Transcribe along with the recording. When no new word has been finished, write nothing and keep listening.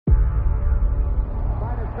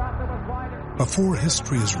Before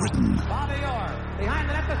history is written,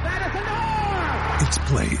 it's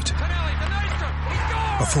played.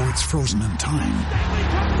 Before it's frozen in time,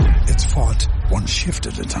 it's fought one shift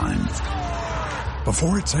at a time.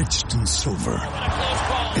 Before it's etched in silver,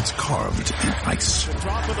 it's carved in ice.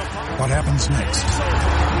 What happens next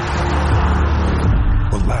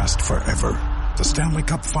will last forever. The Stanley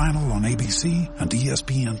Cup Final on ABC and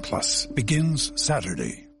ESPN Plus begins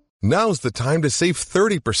Saturday. Now's the time to save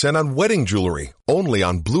 30% on wedding jewelry, only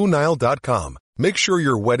on BlueNile.com. Make sure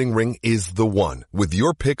your wedding ring is the one with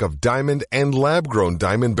your pick of diamond and lab-grown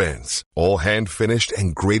diamond bands, all hand-finished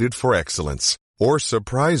and graded for excellence. Or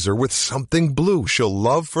surprise her with something blue she'll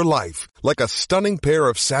love for life, like a stunning pair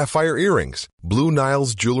of sapphire earrings. Blue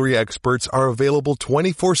Nile's jewelry experts are available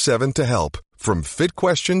 24/7 to help, from fit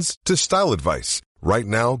questions to style advice. Right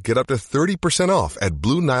now, get up to 30% off at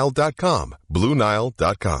BlueNile.com.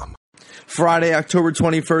 BlueNile.com. Friday, October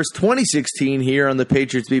 21st, 2016, here on the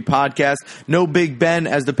Patriots Beat podcast. No Big Ben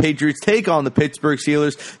as the Patriots take on the Pittsburgh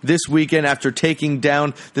Steelers this weekend after taking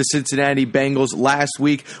down the Cincinnati Bengals last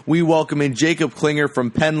week. We welcome in Jacob Klinger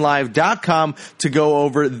from PennLive.com to go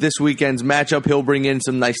over this weekend's matchup. He'll bring in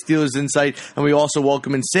some nice Steelers insight. And we also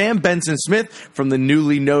welcome in Sam Benson-Smith from the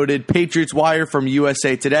newly noted Patriots Wire from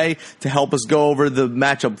USA Today to help us go over the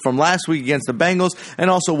matchup from last week against the Bengals and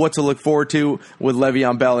also what to look forward to with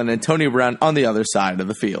Le'Veon Bell and Antonio Brown on the other side of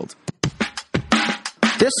the field.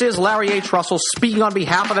 This is Larry H. Russell speaking on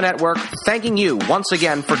behalf of the network, thanking you once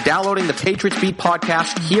again for downloading the Patriots Beat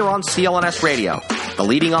podcast here on CLNS Radio, the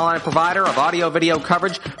leading online provider of audio-video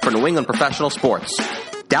coverage for New England professional sports.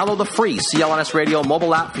 Download the free CLNS Radio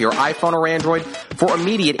mobile app for your iPhone or Android for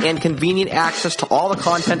immediate and convenient access to all the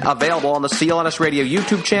content available on the CLNS Radio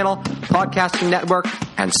YouTube channel, podcasting network,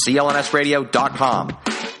 and CLNSradio.com.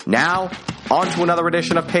 Now, on to another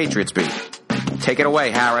edition of Patriots Beat. Take it away,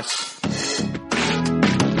 Harris.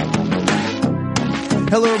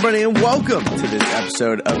 Hello, everybody, and welcome to this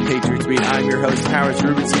episode of Patriots Beat. I'm your host, Harris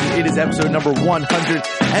Rubinstein. It is episode number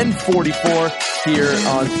 144 here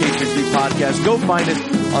on Patriots Beat Podcast. Go find us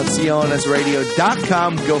on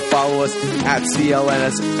CLNSradio.com. Go follow us at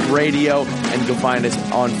CLNS Radio, and go find us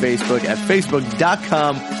on Facebook at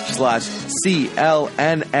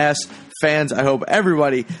Facebook.com/CLNS fans. I hope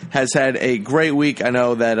everybody has had a great week. I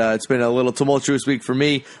know that it's been a little tumultuous week for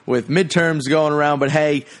me with midterms going around, but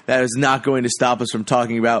hey, that is not going to stop us from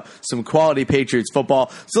talking about some quality Patriots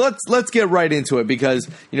football. So let's get right into it because,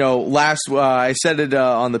 you know, I said it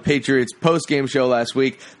on the Patriots post-game show last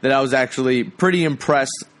week that I was actually pretty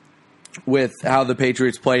impressed with how the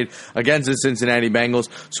Patriots played against the Cincinnati Bengals.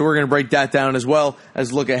 So we're going to break that down as well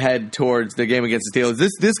as look ahead towards the game against the Steelers.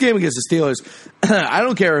 This game against the Steelers, I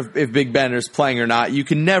don't care if Big Ben is playing or not. You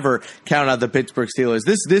can never count out the Pittsburgh Steelers.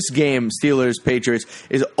 This game, Steelers-Patriots,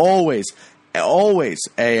 is always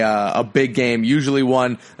a big game, usually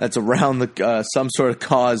one that's around some sort of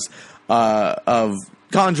cause of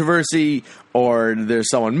controversy, or there's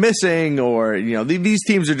someone missing, or, you know, these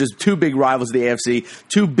teams are just two big rivals of the AFC,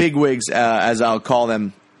 two bigwigs, as I'll call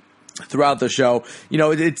them, throughout the show. You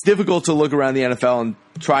know, it's difficult to look around the NFL and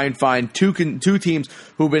try and find two teams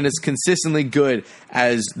who've been as consistently good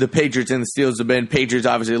as the Patriots and the Steelers have been. Patriots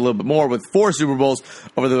obviously a little bit more with 4 Super Bowls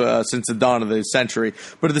over since the dawn of the century.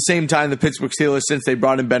 But at the same time, the Pittsburgh Steelers, since they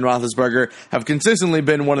brought in Ben Roethlisberger, have consistently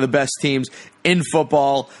been one of the best teams in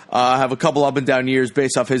football. Have a couple up and down years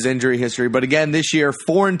based off his injury history. But again, this year,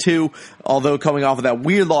 4-2, although coming off of that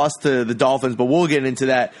weird loss to the Dolphins, but we'll get into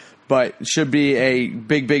that. But should be a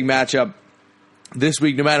big matchup this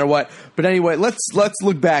week, no matter what. But anyway, let's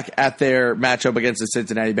look back at their matchup against the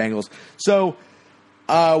Cincinnati Bengals. So,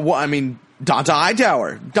 Donta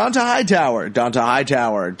Hightower.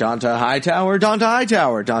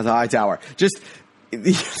 Just,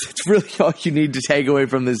 it's really all you need to take away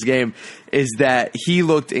from this game is that he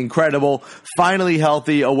looked incredible, finally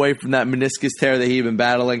healthy, away from that meniscus tear that he'd been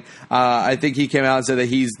battling. I think he came out and said that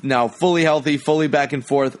he's now fully healthy, fully back and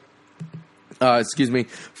forth.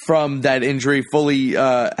 From that injury, fully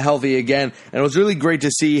healthy again. And it was really great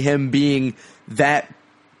to see him being that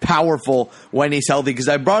powerful when he's healthy, because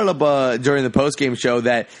I brought it up during the postgame show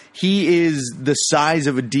that he is the size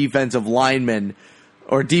of a defensive lineman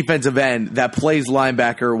or defensive end that plays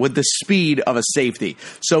linebacker with the speed of a safety.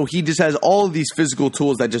 So he just has all of these physical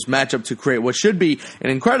tools that just match up to create what should be an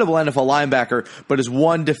incredible NFL linebacker, but his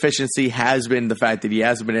one deficiency has been the fact that he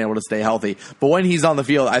hasn't been able to stay healthy. But when he's on the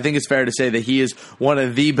field, I think it's fair to say that he is one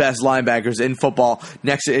of the best linebackers in football.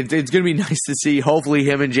 It's going to be nice to see, hopefully,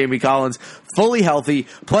 him and Jamie Collins fully healthy,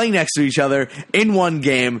 playing next to each other in one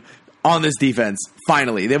game. on this defense.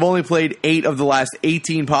 Finally, they've only played 8 of the last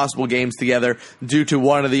 18 possible games together due to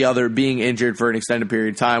one or the other being injured for an extended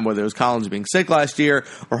period of time, whether it was Collins being sick last year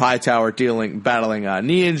or Hightower battling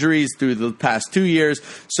knee injuries through the past 2 years.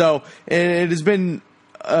 So it has been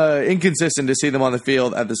inconsistent to see them on the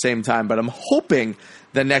field at the same time, but I'm hoping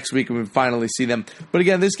that next week we can finally see them. But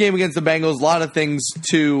again, this game against the Bengals, a lot of things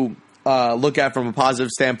to look at from a positive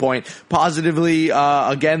standpoint. Positively,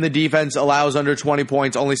 again, the defense allows under 20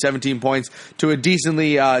 points, only 17 points, to a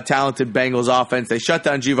decently talented Bengals offense. They shut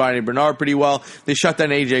down Giovanni Bernard pretty well. They shut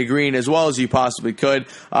down A.J. Green as well as you possibly could.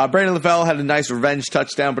 Brandon LaFell had a nice revenge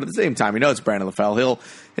touchdown, but at the same time, it's Brandon LaFell.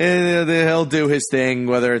 He'll do his thing,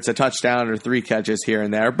 whether it's a touchdown or 3 catches here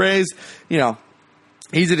and there. Braves,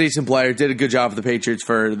 he's a decent player. Did a good job for the Patriots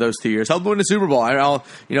for those 2 years. Helped win a Super Bowl.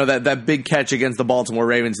 That big catch against the Baltimore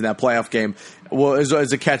Ravens in that playoff game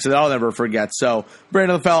is a catch that I'll never forget. So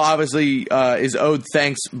Brandon LaFell obviously is owed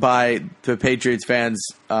thanks by the Patriots fans.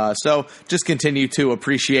 So just continue to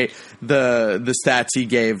appreciate the stats he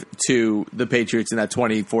gave to the Patriots in that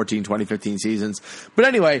 2014-2015 seasons. But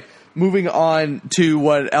anyway, moving on to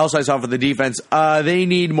what else I saw for the defense. They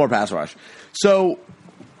need more pass rush. So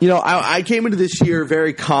I came into this year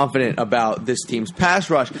very confident about this team's pass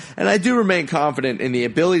rush, and I do remain confident in the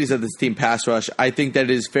abilities of this team pass rush. I think that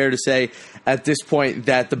it is fair to say at this point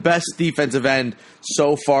that the best defensive end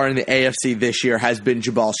so far in the AFC this year has been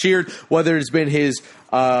Jabal Sheard, whether it's been his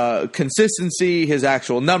consistency, his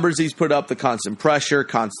actual numbers he's put up, the constant pressure,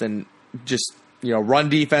 constant just run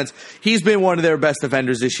defense. He's been one of their best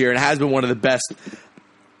defenders this year and has been one of the best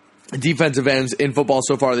defensive ends in football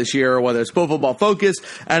so far this year, whether it's Pro Football Focus,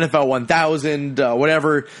 NFL 1000,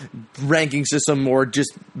 whatever ranking system, or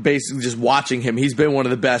just basically just watching him. He's been one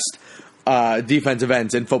of the best defensive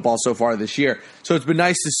ends in football so far this year. So it's been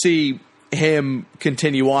nice to see him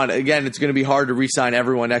continue on. Again, it's going to be hard to re-sign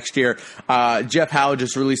everyone next year. Jeff Howe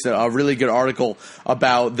just released a really good article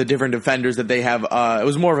about the different defenders that they have. It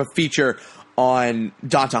was more of a feature on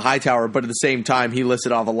Donta Hightower, but at the same time, he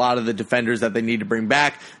listed off a lot of the defenders that they need to bring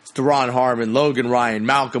back. It's Deron Harmon, Logan Ryan,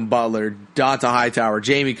 Malcolm Butler, Donta Hightower,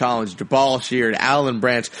 Jamie Collins, Jabal Sheard, Alan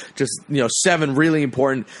Branch, just 7 really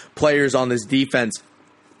important players on this defense.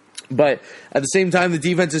 But at the same time, the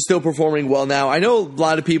defense is still performing well now. I know a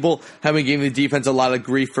lot of people have been giving the defense a lot of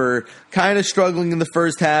grief for kind of struggling in the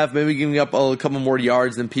first half, maybe giving up a couple more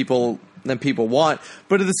yards than people want.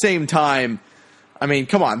 But at the same time,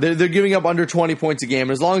 come on. They're giving up under 20 points a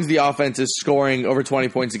game. As long as the offense is scoring over 20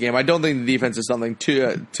 points a game, I don't think the defense is something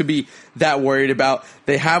to be that worried about.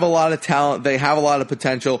 They have a lot of talent. They have a lot of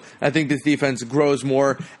potential. I think this defense grows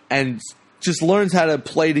more and just learns how to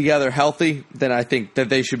play together healthy, then I think that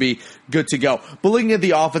they should be good to go. But looking at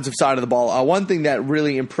the offensive side of the ball, one thing that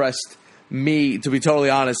really impressed me, to be totally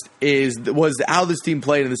honest, was how this team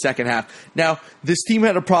played in the second half. Now, this team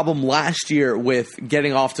had a problem last year with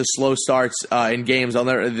getting off to slow starts in games. On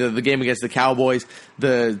the game against the Cowboys,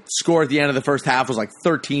 the score at the end of the first half was like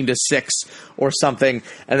 13-6 or something,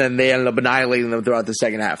 and then they ended up annihilating them throughout the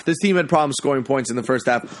second half. This team had problems scoring points in the first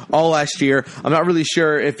half all last year. I'm not really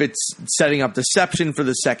sure if it's setting up deception for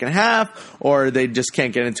the second half or they just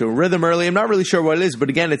can't get into a rhythm early. I'm not really sure what it is, but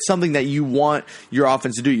again, it's something that you want your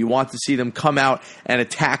offense to do. You want to see them come out and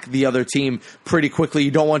attack the other team pretty quickly.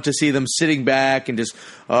 You don't want to see them sitting back and just,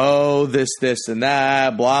 this and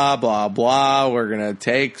that, blah, blah, blah. We're going to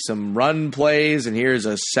take some run plays, and here's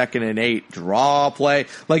a 2nd and 8 draw play.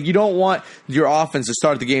 Like, you don't want your offense to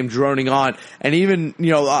start the game droning on. And even,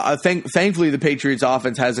 thankfully the Patriots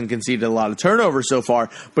offense hasn't conceded a lot of turnovers so far.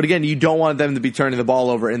 But again, you don't want them to be turning the ball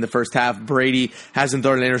over in the first half. Brady hasn't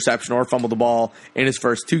thrown an interception or fumbled the ball in his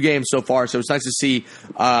first 2 games so far. So it's nice to see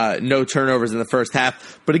no turnovers in the first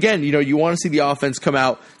half. But again, you want to see the offense come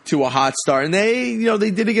out to a hot start. And they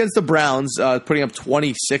did against the Browns, putting up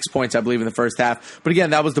 26 points, I believe, in the first half. But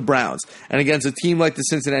again, that was the Browns. And against a team like the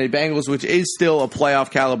Cincinnati Bengals, which is still a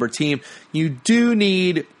playoff caliber team, you do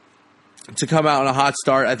need to come out on a hot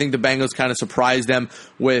start. I think the Bengals kind of surprised them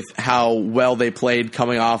with how well they played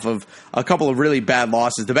coming off of a couple of really bad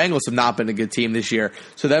losses. The Bengals have not been a good team this year.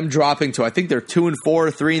 So them dropping to, I think they're 2-4,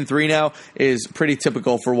 3-3 now, is pretty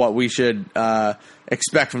typical for what we should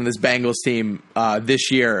expect from this Bengals team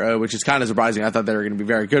this year, which is kind of surprising. I thought they were going to be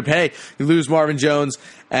very good. But hey, you lose Marvin Jones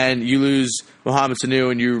and you lose Mohamed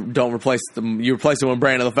Sanu and you don't replace them. You replace them with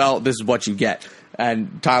Brandon LaFell. This is what you get.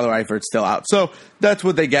 And Tyler Eifert's still out. So that's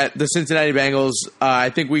what they get. The Cincinnati Bengals, I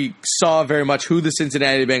think we saw very much who the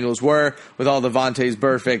Cincinnati Bengals were with all the Vontaze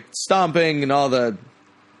Burfict stomping and all the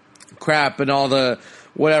crap and all the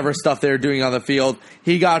whatever stuff they're doing on the field.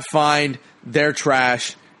 He got fined. They're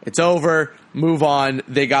trash. It's over. move on.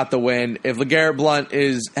 They got the win. If LeGarrette Blount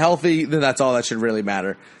is healthy, then that's all that should really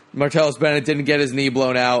matter. Martellus Bennett didn't get his knee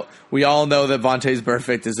blown out. We all know that Vontaze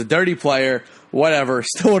Burfict is a dirty player. Whatever.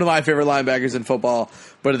 Still one of my favorite linebackers in football.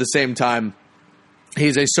 But at the same time,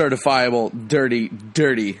 he's a certifiable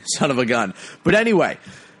dirty son of a gun. But anyway,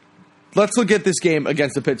 let's look at this game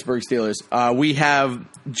against the Pittsburgh Steelers. We have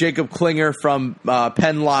Jacob Klinger from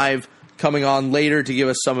Penn Live coming on later to give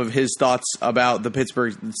us some of his thoughts about the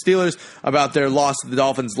Pittsburgh Steelers, about their loss to the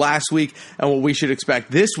Dolphins last week, and what we should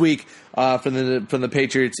expect this week from the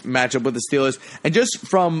Patriots matchup with the Steelers. And just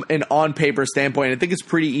from an on-paper standpoint, I think it's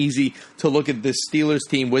pretty easy to look at this Steelers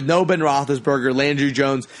team. With no Ben Roethlisberger, Landry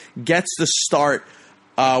Jones gets the start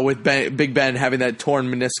with Big Ben having that torn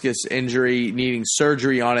meniscus injury, needing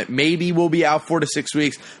surgery on it. Maybe we'll be out 4 to 6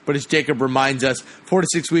 weeks, but as Jacob reminds us, 4 to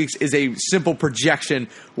 6 weeks is a simple projection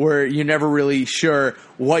where you're never really sure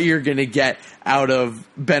what you're going to get out of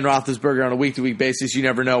Ben Roethlisberger on a week-to-week basis. You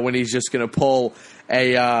never know when he's just going to pull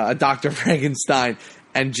a Dr. Frankenstein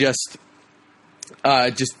and just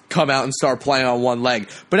come out and start playing on one leg.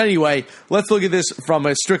 But anyway, let's look at this from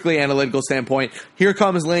a strictly analytical standpoint. Here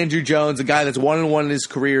comes Landry Jones, a guy that's 1-1 in his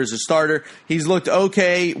career as a starter. He's looked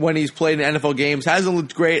okay when he's played in NFL games. Hasn't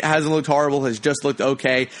looked great, hasn't looked horrible, has just looked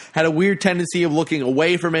okay. Had a weird tendency of looking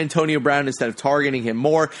away from Antonio Brown instead of targeting him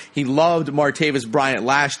more. He loved Martavis Bryant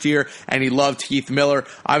last year, and he loved Heath Miller.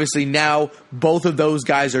 Obviously now, both of those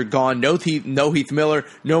guys are gone. No Heath Miller,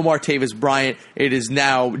 no Martavis Bryant. It is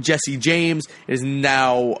now Jesse James. It is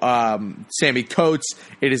now Sammy Coates.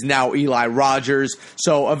 It is now Eli Rogers.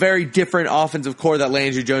 So a very different offensive core that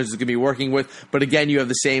Landry Jones is going to be working with. But again, you have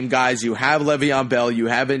the same guys. You have Le'Veon Bell. You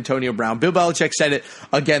have Antonio Brown. Bill Belichick said it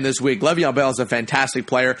again this week. Le'Veon Bell is a fantastic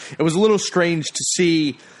player. It was a little strange to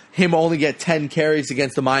see him only get 10 carries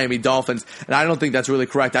against the Miami Dolphins. And I don't think that's really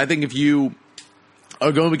correct. I think if you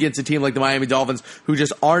are going against a team like the Miami Dolphins, who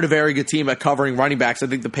just aren't a very good team at covering running backs. I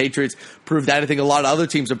think the Patriots proved that. I think a lot of other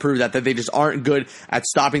teams have proved that they just aren't good at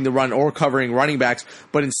stopping the run or covering running backs,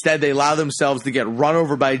 but instead they allow themselves to get run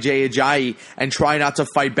over by Jay Ajayi and try not to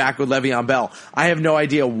fight back with Le'Veon Bell. I have no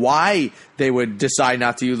idea why they would decide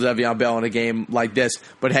not to use Le'Veon Bell in a game like this,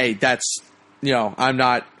 but hey, that's, I'm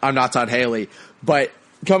not Todd Haley. But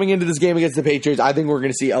coming into this game against the Patriots, I think we're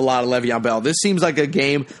going to see a lot of Le'Veon Bell. This seems like a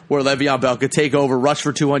game where Le'Veon Bell could take over, rush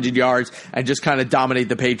for 200 yards, and just kind of dominate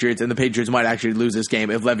the Patriots, and the Patriots might actually lose this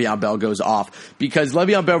game if Le'Veon Bell goes off. Because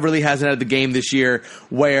Le'Veon Bell really hasn't had the game this year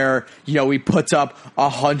where, he puts up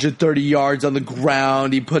 130 yards on the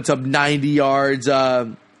ground, he puts up 90 yards in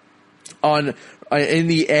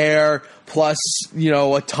the air, plus,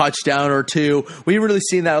 a touchdown or two. We haven't really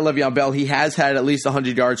seen that at Le'Veon Bell. He has had at least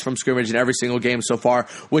 100 yards from scrimmage in every single game so far,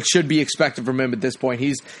 which should be expected from him at this point.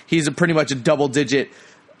 He's pretty much a double-digit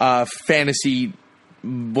fantasy,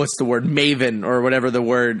 maven, or whatever the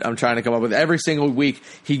word I'm trying to come up with. Every single week,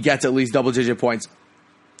 he gets at least double-digit points.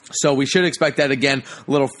 So we should expect that again,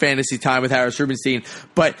 a little fantasy time with Harris Rubenstein.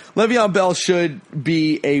 But Le'Veon Bell should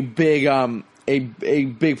be a big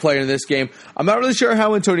big player in this game. I'm not really sure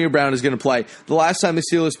how Antonio Brown is going to play. The last time the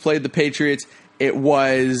Steelers played the Patriots, it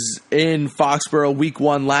was in Foxborough week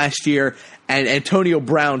 1 last year, and Antonio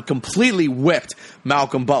Brown completely whipped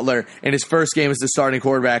Malcolm Butler in his first game as the starting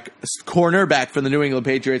cornerback for the New England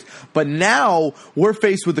Patriots. But now we're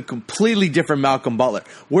faced with a completely different Malcolm Butler.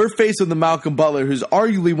 We're faced with the Malcolm Butler who's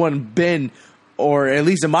arguably or at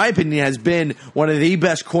least in my opinion, has been one of the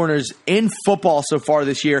best corners in football so far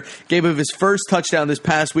this year. Gave up his first touchdown this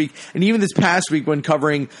past week, and even this past week when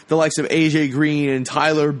covering the likes of A.J. Green and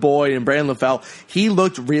Tyler Boyd and Brandon LaFell, he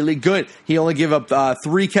looked really good. He only gave up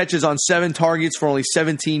 3 catches on 7 targets for only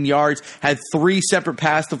 17 yards, had 3 separate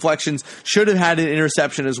pass deflections, should have had an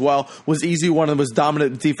interception as well, was easily one of the most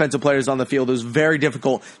dominant defensive players on the field. It was very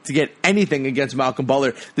difficult to get anything against Malcolm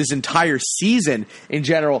Butler this entire season in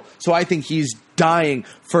general, so I think he's dying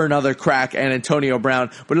for another crack at Antonio Brown.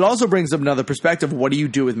 But it also brings up another perspective. What do you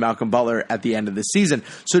do with Malcolm Butler at the end of the season?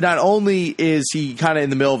 So not only is he kind of in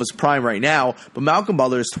the middle of his prime right now, but Malcolm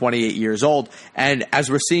Butler is 28 years old. And as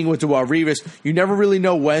we're seeing with Darrelle Revis, you never really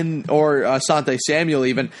know when, or Asante Samuel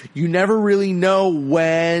even, you never really know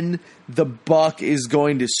when the buck is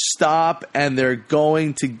going to stop and they're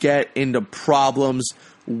going to get into problems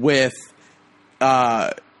with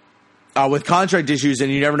with contract issues,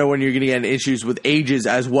 and you never know when you're going to get issues with ages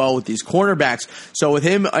as well with these cornerbacks. So with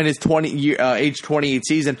him in his age 28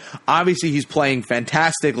 season, obviously he's playing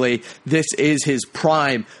fantastically. This is his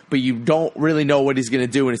prime, but you don't really know what he's going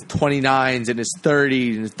to do in his 29s and his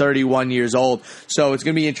 30s and his 31 years old. So it's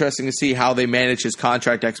going to be interesting to see how they manage his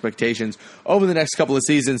contract expectations over the next couple of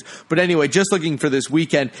seasons. But anyway, just looking for this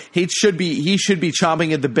weekend, he should be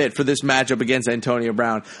chomping at the bit for this matchup against Antonio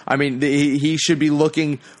Brown. I mean, he should be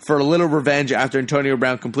looking for a little revenge after Antonio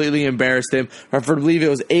Brown completely embarrassed him. I believe it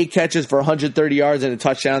was 8 catches for 130 yards and a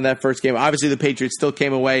touchdown in that first game. Obviously, the Patriots still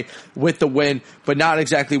came away with the win, but not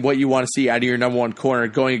exactly what you want to see out of your number one corner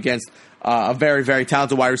going against a very, very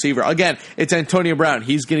talented wide receiver. Again, it's Antonio Brown.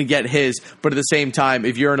 He's going to get his, but at the same time,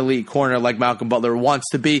 if you're an elite corner like Malcolm Butler wants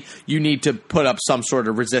to be, you need to put up some sort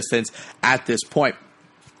of resistance at this point.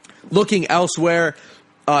 Looking elsewhere,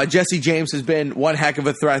 Jesse James has been one heck of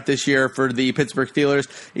a threat this year for the Pittsburgh Steelers.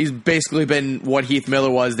 He's basically been what Heath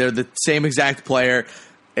Miller was. They're the same exact player.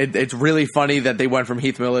 It's really funny that they went from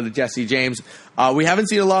Heath Miller to Jesse James. We haven't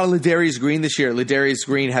seen a lot of Ladarius Green this year. Ladarius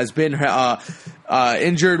Green has been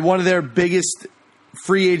injured. One of their biggest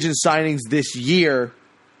free agent signings this year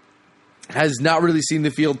has not really seen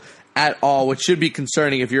the field at all, which should be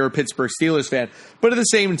concerning if you're a Pittsburgh Steelers fan. But at the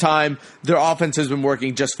same time, their offense has been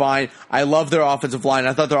working just fine. I love their offensive line.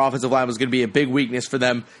 I thought their offensive line was going to be a big weakness for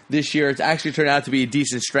them this year. It's actually turned out to be a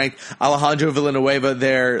decent strength. Alejandro Villanueva,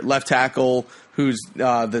 their left tackle, who's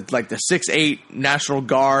the 6'8" National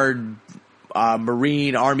Guard,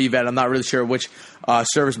 Marine, Army vet. I'm not really sure which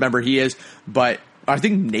service member he is, but I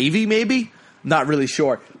think Navy maybe? Not really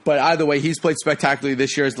sure. But either way, he's played spectacularly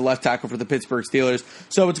this year as the left tackle for the Pittsburgh Steelers.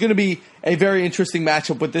 So it's going to be a very interesting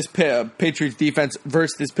matchup with this Patriots defense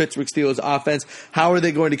versus this Pittsburgh Steelers offense. How are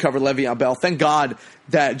they going to cover Le'Veon Bell? Thank God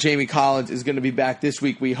that Jamie Collins is going to be back this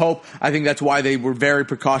week, we hope. I think that's why they were very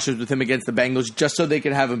precautious with him against the Bengals, just so they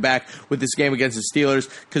could have him back with this game against the Steelers,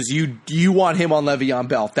 because you want him on Le'Veon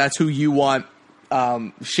Bell. That's who you want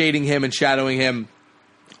shading him and shadowing him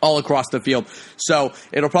all across the field. So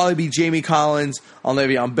it'll probably be Jamie Collins on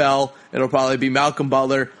Le'Veon Bell. It'll probably be Malcolm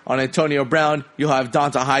Butler on Antonio Brown. You'll have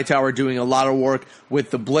Donta Hightower doing a lot of work with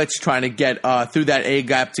the blitz, trying to get through that A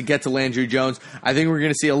gap to get to Landry Jones. I think we're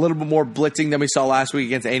going to see a little bit more blitzing than we saw last week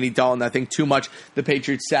against Andy Dalton. I think too much the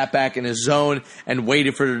Patriots sat back in a zone and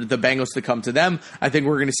waited for the Bengals to come to them. I think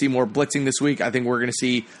we're going to see more blitzing this week. I think we're going to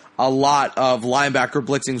see a lot of linebacker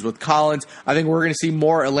blitzings with Collins. I think we're going to see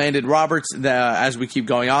more Elandon Roberts as we keep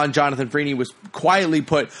going on. Jonathan Freeney was quietly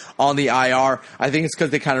put on the IR. I think it's because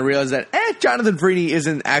they kind of realized that Jonathan Freeney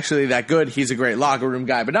isn't actually that good. He's a great locker room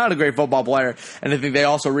guy, but not a great football player. And I think they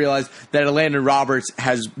also realized that Elandon Roberts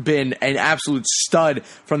has been an absolute stud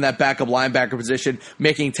from that backup linebacker position,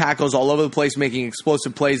 making tackles all over the place, making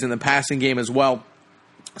explosive plays in the passing game as well.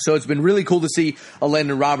 So it's been really cool to see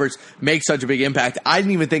Elandon Roberts make such a big impact. I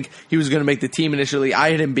didn't even think he was going to make the team initially.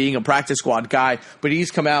 I had him being a practice squad guy, but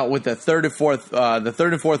he's come out with the third and fourth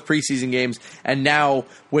preseason games, and now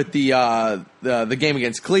with the game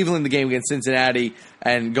against Cleveland, the game against Cincinnati,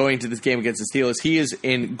 and going to this game against the Steelers, he is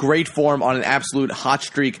in great form on an absolute hot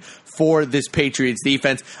streak for this Patriots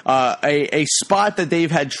defense. A spot that they've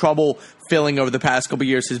had trouble filling over the past couple of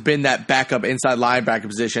years has been that backup inside linebacker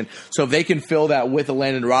position. So if they can fill that with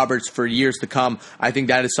Elandon Roberts for years to come, I think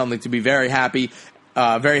that is something to be very happy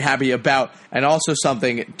about, and also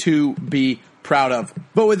something to be proud of.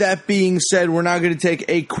 But with that being said, we're now going to take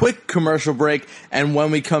a quick commercial break, and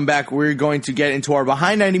when we come back, we're going to get into our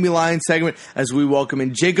Behind 90 Lions segment as we welcome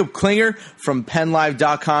in Jacob Klinger from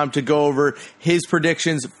PennLive.com to go over his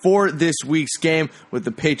predictions for this week's game with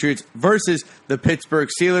the Patriots versus the Pittsburgh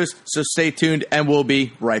Steelers. So stay tuned, and we'll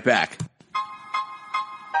be right back.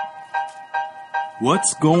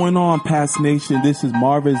 What's going on, Pats Nation? This is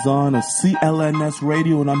Marvin Zahn of CLNS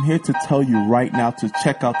Radio, and I'm here to tell you right now to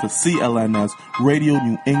check out the CLNS Radio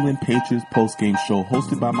New England Patriots postgame show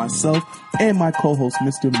hosted by myself and my co-host,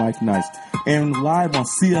 Mr. Mike Nice, and live on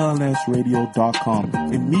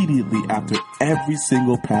CLNSradio.com immediately after every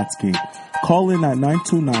single Pats game. Call in at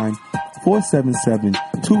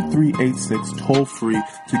 929-477-2386 toll free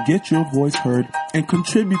to get your voice heard and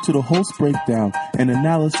contribute to the host breakdown and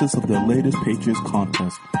analysis of the latest Patriots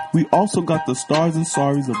contest. We also got the stars and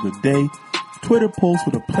sorries of the day, Twitter posts for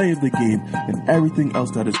the play of the game, and everything else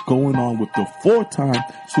that is going on with the 4-time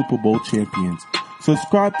Super Bowl champions.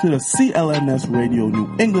 Subscribe to the CLNS Radio New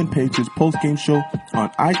England Patriots postgame show on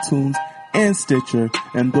iTunes and Stitcher,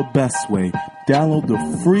 and the best way, download the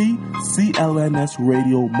free CLNS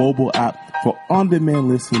Radio mobile app for on-demand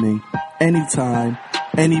listening anytime,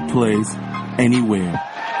 any place, anywhere.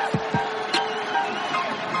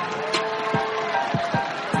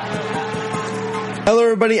 Hello,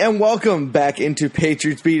 everybody, and welcome back into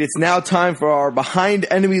Patriots Beat. It's now time for our Behind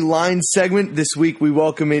Enemy Lines segment. This week, we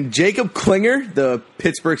welcome in Jacob Klinger, the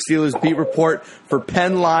Pittsburgh Steelers beat report for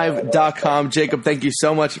PennLive.com. Jacob, thank you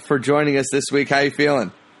so much for joining us this week. How are you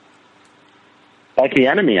feeling? Like the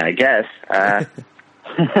enemy, I guess.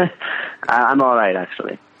 I'm all right,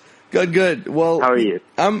 actually. Good. Well, how are you?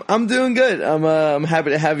 I'm doing good. I'm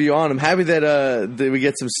happy to have you on. I'm happy that we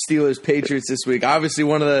get some Steelers Patriots this week. Obviously,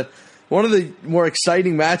 one of the more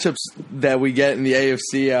exciting matchups that we get in the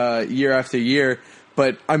AFC year after year.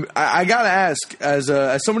 But I gotta ask, as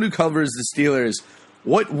someone who covers the Steelers,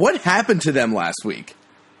 what happened to them last week?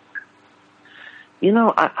 You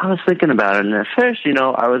know, I was thinking about it, and at first,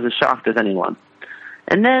 I was as shocked as anyone.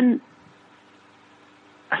 And then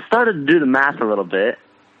I started to do the math a little bit,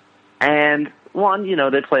 and one,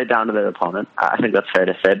 they played down to their opponent. I think that's fair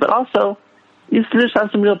to say. But also, you Steelers have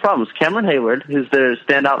some real problems. Cameron Hayward, who's their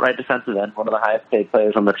standout right defensive end, one of the highest paid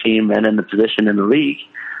players on the team and in the position in the league,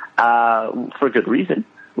 for good reason,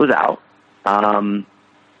 was out. And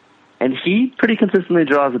he pretty consistently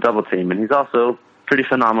draws a double team, and he's also pretty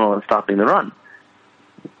phenomenal at stopping the run.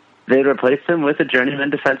 They replaced him with a journeyman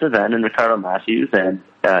defensive end in Ricardo Matthews, and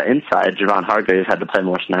inside, Javon Hargrave had to play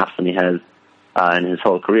more snaps than he has in his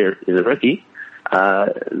whole career. He's a rookie.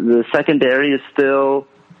 The secondary is still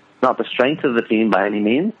not the strength of the team by any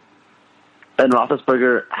means. Ben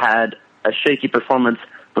Roethlisberger had a shaky performance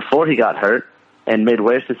before he got hurt and made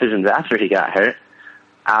worse decisions after he got hurt.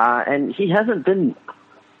 And he hasn't been,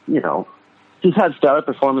 he's had stellar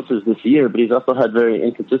performances this year, but he's also had very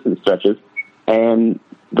inconsistent stretches. And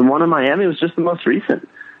the one in Miami was just the most recent.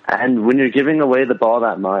 And when you're giving away the ball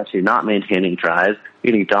that much, you're not maintaining drives,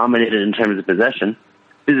 you're getting dominated in terms of possession.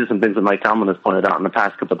 These are some things that Mike Tomlin has pointed out in the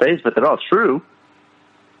past couple of days, but they're all true.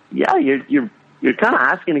 Yeah, you're kind of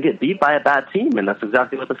asking to get beat by a bad team, and that's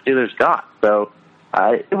exactly what the Steelers got. So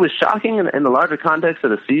it was shocking in the larger context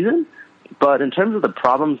of the season, but in terms of the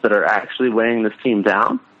problems that are actually weighing this team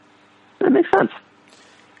down, it makes sense.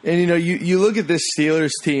 And, you look at this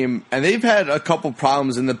Steelers team, and they've had a couple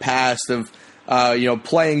problems in the past of,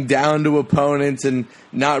 playing down to opponents and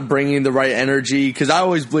not bringing the right energy. Because I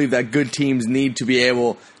always believe that good teams need to be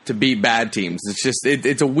able to beat bad teams. It's just,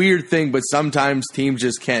 it's a weird thing, but sometimes teams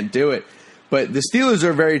just can't do it. But the Steelers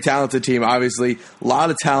are a very talented team, obviously. A lot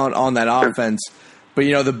of talent on that offense. But,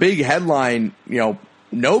 the big headline, no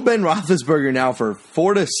Ben Roethlisberger now for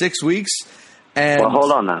 4 to 6 weeks. And, well,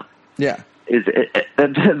 hold on now. Yeah.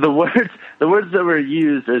 The words that were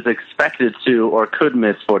used is expected to or could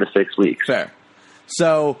miss 4 to 6 weeks. Fair.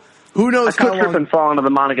 So who knows how long? I could trip and fall into the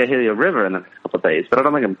Monongahela River in the next couple of days, but I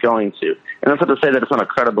don't think I'm going to. And that's not to say that it's not a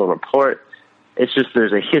credible report. It's just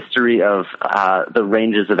there's a history of the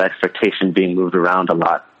ranges of expectation being moved around a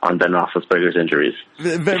lot on Ben Roethlisberger's injuries.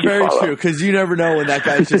 Very true, because you never know when that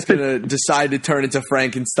guy's just going to decide to turn into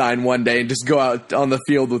Frankenstein one day and just go out on the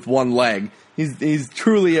field with one leg. He's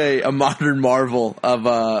truly a modern marvel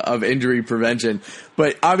of injury prevention.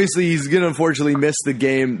 But obviously he's going to unfortunately miss the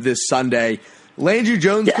game this Sunday. Landry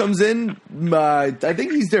Jones comes in. I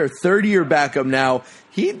think he's their third-year backup now.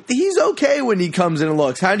 He's okay when he comes in and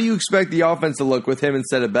looks. How do you expect the offense to look with him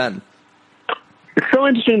instead of Ben? It's so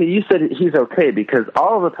interesting that you said he's okay, because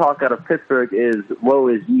all of the talk out of Pittsburgh is, woe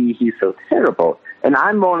is ye, he's so terrible. And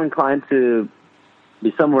I'm more inclined to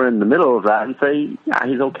be somewhere in the middle of that and say, yeah,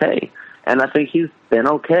 he's okay. And I think he's been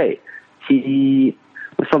okay. He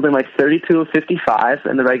was something like 32 of 55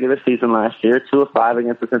 in the regular season last year, 2 of 5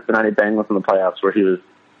 against the Cincinnati Bengals in the playoffs, where he was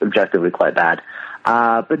objectively quite bad.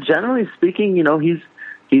 But generally speaking, he's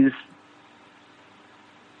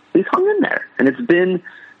hung in there, and it's been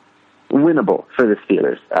winnable for the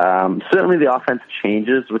Steelers. Certainly the offense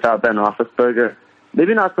changes without Ben Roethlisberger.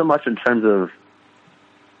 Maybe not so much in terms of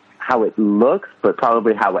how it looks, but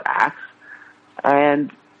probably how it acts.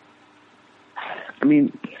 And I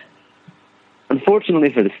mean,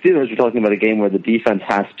 unfortunately for the Steelers, we're talking about a game where the defense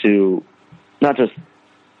has to not just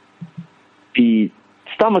be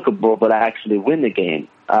stomachable, but actually win the game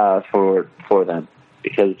for them.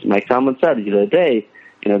 Because Mike Tomlin said the other day,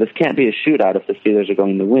 this can't be a shootout if the Steelers are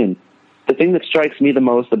going to win. The thing that strikes me the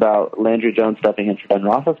most about Landry Jones stepping in for Ben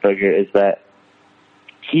Roethlisberger is that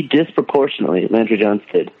he disproportionately, Landry Jones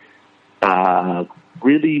did,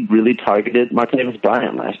 really, really targeted Martavis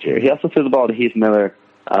Bryant last year. He also threw the ball to Heath Miller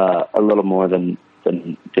a little more than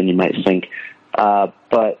you might think.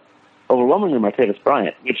 But overwhelmingly Martavis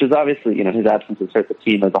Bryant, which is obviously, his absence has hurt the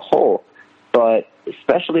team as a whole, but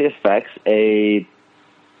especially affects a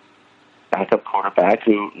backup quarterback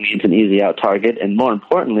who needs an easy out target, and more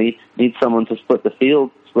importantly, needs someone to split the field,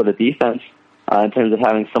 split a defense, in terms of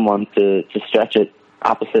having someone to stretch it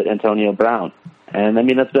opposite Antonio Brown. And, I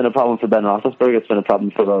mean, that's been a problem for Ben Roethlisberger. It's been a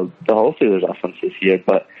problem for the whole Steelers offense this year.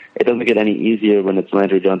 But it doesn't get any easier when it's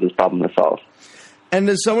Landry Jones' problem to solve. And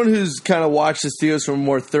as someone who's kind of watched the Steelers from a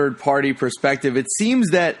more third-party perspective, it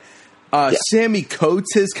seems that Sammy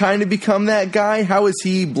Coates has kind of become that guy. How has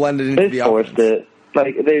he blended into the offense? They've forced it.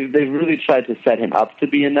 Like, they've really tried to set him up to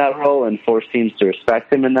be in that role and force teams to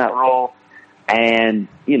respect him in that role. And,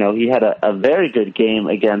 you know, he had a very good game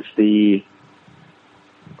against the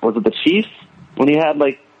Chiefs when he had,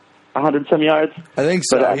 100-some yards? I think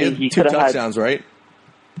so. But, he had 2 touchdowns, right?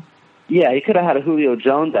 Yeah, he could have had a Julio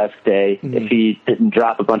Jones-esque day if he didn't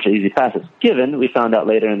drop a bunch of easy passes. Given, we found out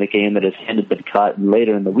later in the game that his hand had been cut and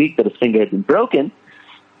later in the week that his finger had been broken.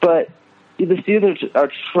 But the Steelers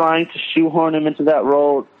are trying to shoehorn him into that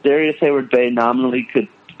role. Darius Hayward-Bay nominally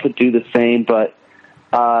could do the same, but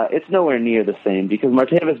it's nowhere near the same because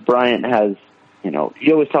Martavis Bryant has,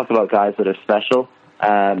 you always talk about guys that are special.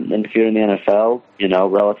 And if you're in the NFL,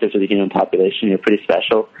 relative to the human population, you're pretty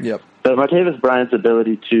special. Yep. But Martavis Bryant's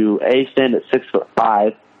ability to A, stand at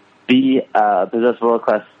 6'5", B, possess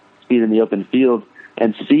world-class speed in the open field,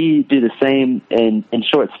 and C, do the same in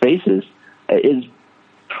short spaces is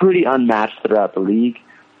pretty unmatched throughout the league.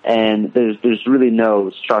 And there's really no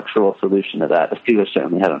structural solution to that. The Steelers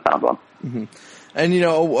certainly haven't found one. Mm-hmm.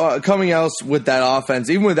 And, coming else with that offense,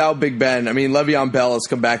 even without Big Ben, I mean, Le'Veon Bell has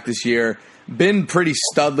come back this year, been pretty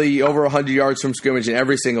studly, over 100 yards from scrimmage in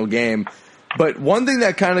every single game. But one thing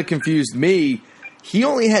that kind of confused me, he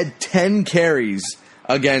only had 10 carries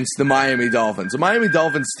against the Miami Dolphins. The Miami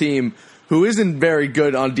Dolphins team, who isn't very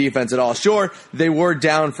good on defense at all. Sure, they were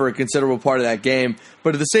down for a considerable part of that game,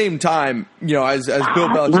 but at the same time, as Bill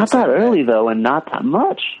Belichick not said, that early though, and not that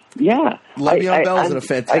much. Yeah, Le'Veon Bell is a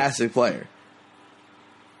fantastic player.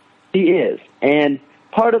 He is, and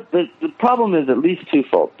part of the problem is at least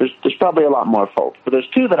twofold. There's probably a lot more folds, but there's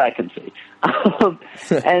two that I can see.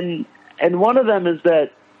 And one of them is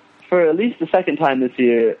that for at least the second time this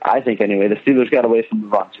year, I think anyway, the Steelers got away from the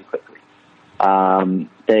run too quickly.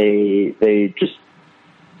 They just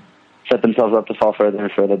set themselves up to fall further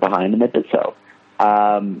and further behind, and they did so.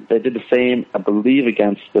 They did the same, I believe,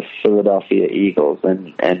 against the Philadelphia Eagles,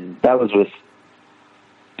 and that was with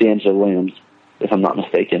DeAngelo Williams, if I'm not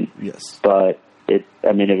mistaken. Yes. But it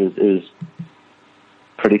was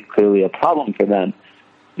pretty clearly a problem for them.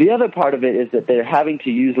 The other part of it is that they're having to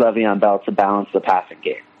use Le'Veon Bell to balance the passing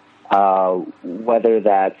game, whether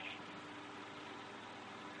that's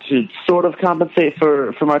to sort of compensate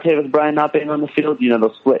for Martavis Bryant not being on the field.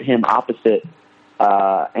 They'll split him opposite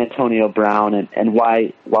Antonio Brown, and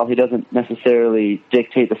while he doesn't necessarily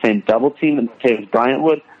dictate the same double team that Martavis Bryant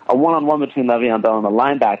would, a one-on-one between Le'Veon Bell and the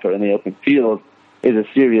linebacker in the open field is a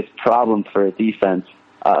serious problem for a defense,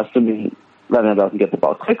 assuming Le'Veon Bell can get the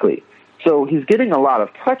ball quickly. So he's getting a lot of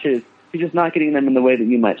touches, he's just not getting them in the way that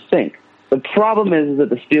you might think. The problem is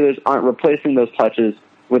that the Steelers aren't replacing those touches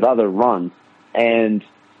with other runs. And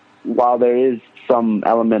while there is some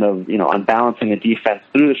element of, unbalancing a defense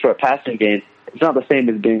through the short passing game, it's not the same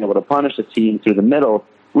as being able to punish a team through the middle,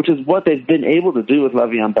 which is what they've been able to do with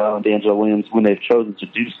Le'Veon Bell and DeAngelo Williams when they've chosen to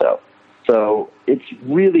do so. So it's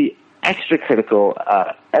really extra critical,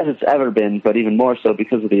 as it's ever been, but even more so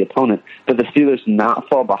because of the opponent, that the Steelers not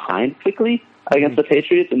fall behind quickly against the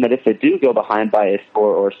Patriots, and that if they do go behind by a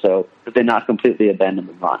score or so, that they not completely abandon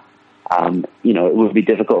the run. It would be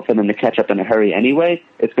difficult for them to catch up in a hurry anyway.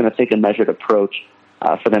 It's going to take a measured approach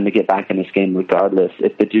for them to get back in this game regardless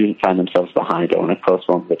if they do find themselves behind or in a close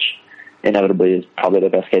one, which inevitably is probably the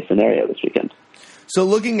best case scenario this weekend. So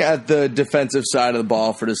looking at the defensive side of the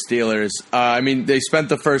ball for the Steelers, they spent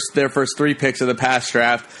their first 3 picks of the past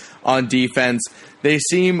draft on defense. They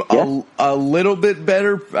seem a little bit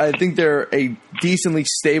better. I think they're a decently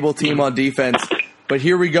stable team on defense. But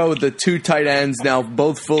here we go with the 2 tight ends now,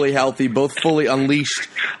 both fully healthy, both fully unleashed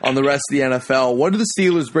on the rest of the NFL. What do the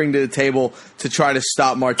Steelers bring to the table to try to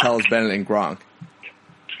stop Martellus Bennett and Gronk?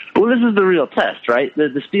 Well, this is the real test, right?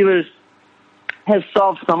 The Steelers have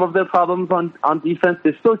solved some of their problems on defense.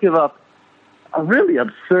 They still give up a really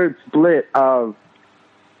absurd split of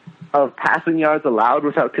passing yards allowed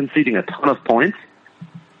without conceding a ton of points.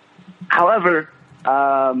 However,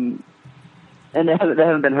 and they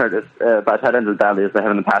haven't been hurt by tight ends as badly as they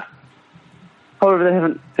have in the past. However, they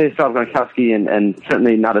haven't faced Rob Gronkowski, and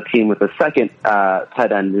certainly not a team with a second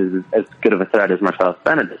tight end who's as good of a threat as Martellus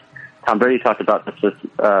Bennett is. Tom Brady talked about this with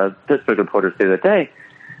Pittsburgh reporters the other day.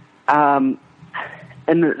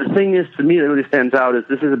 And the thing is, to me, that really stands out is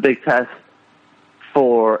this is a big test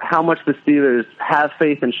for how much the Steelers have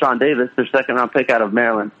faith in Sean Davis, their second-round pick out of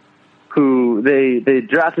Maryland, who they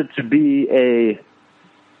drafted to be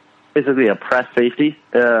basically a press safety,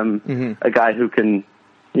 a guy who can,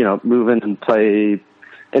 move in and play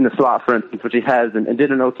in the slot, for instance, which he has and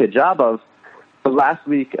did an okay job of. But last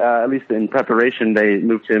week, at least in preparation, they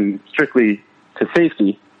moved him strictly to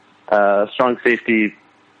safety. Strong safety,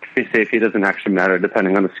 free safety, doesn't actually matter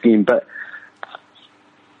depending on the scheme. But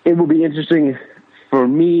it will be interesting for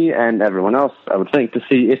me and everyone else, I would think, to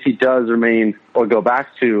see if he does remain or go back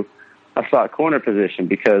to a slot corner position,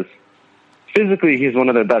 because physically he's one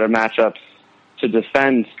of the better matchups to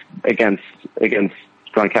defend against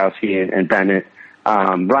Gronkowski and Bennett.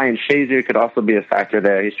 Ryan Shazier could also be a factor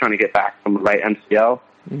there. He's trying to get back from the right MCL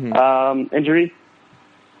injury.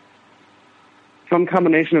 Some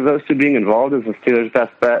combination of those two being involved is the Steelers'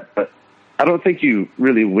 best bet, but I don't think you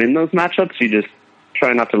really win those matchups. You just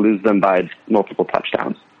try not to lose them by multiple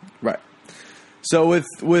touchdowns. Right. So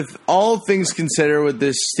with all things considered, with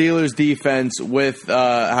this Steelers defense, with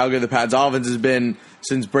how good the Pats offense has been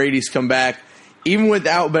since Brady's come back, even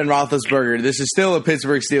without Ben Roethlisberger, this is still a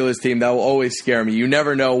Pittsburgh Steelers team that will always scare me. You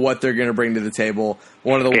never know what they're going to bring to the table.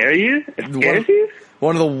 Scare you? It scares you?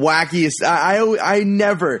 One of the wackiest. I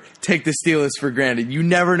never take the Steelers for granted. You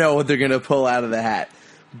never know what they're going to pull out of the hat.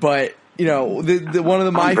 But one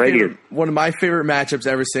of my favorite matchups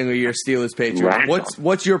every single year, Steelers Patriots.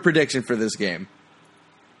 What's your prediction for this game?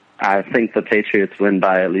 I think the Patriots win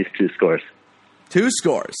by at least 2 scores. 2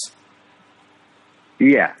 scores?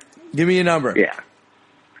 Yeah. Give me a number. Yeah.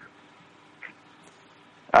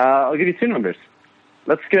 I'll give you 2 numbers.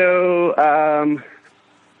 Let's go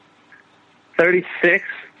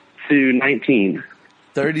 36-19.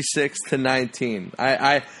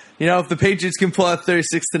 36-19. If the Patriots can pull out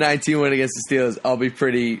 36-19 win against the Steelers, I'll be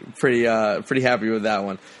pretty happy with that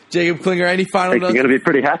one. Jacob Klinger, any final notes? You're going to be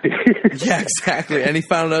pretty happy. Yeah, exactly. Any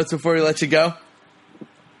final notes before we let you go?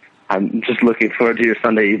 I'm just looking forward to your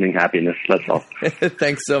Sunday evening happiness. That's all.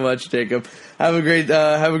 Thanks so much, Jacob. Have a great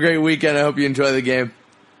weekend. I hope you enjoy the game.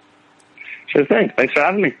 Sure thing. Thanks for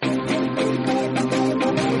having me.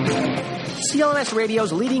 CLNS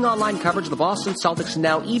Radio's leading online coverage of the Boston Celtics is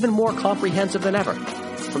now even more comprehensive than ever.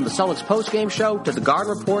 From the Celtics postgame show to the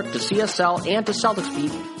Garden Report to CSL and to Celtics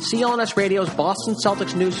Beat, CLNS Radio's Boston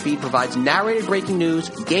Celtics newsfeed provides narrated breaking news,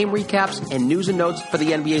 game recaps, and news and notes for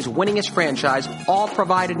the NBA's winningest franchise, all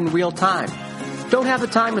provided in real time. Don't have the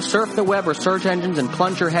time to surf the web or search engines and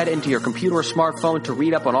plunge your head into your computer or smartphone to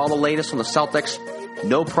read up on all the latest on the Celtics?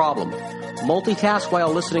 No problem. Multitask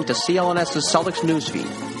while listening to CLNS's Celtics newsfeed.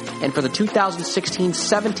 And for the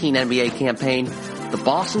 2016-17 NBA campaign, the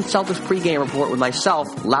Boston Celtics pregame report with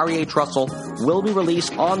myself, Larry H. Russell, will be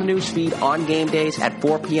released on the newsfeed on game days at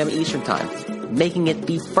 4 p.m. Eastern Time, making it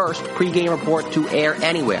the first pregame report to air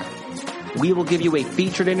anywhere. We will give you a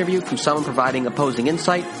featured interview to someone providing opposing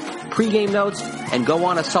insight, pregame notes, and go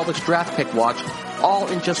on a Celtics draft pick watch, all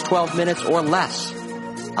in just 12 minutes or less.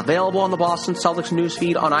 Available on the Boston Celtics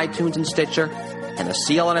newsfeed on iTunes and Stitcher, and the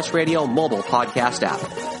CLNS Radio mobile podcast app.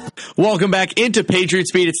 Welcome back into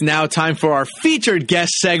Patriots Beat. It's now time for our featured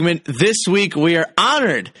guest segment. This week, we are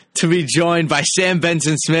honored to be joined by Sam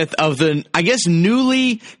Benson-Smith of the,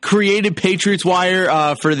 newly created Patriots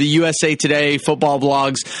Wire for the USA Today football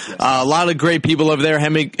blogs. A lot of great people over there.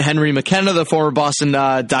 Henry McKenna, the former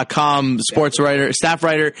Boston.com sports writer, staff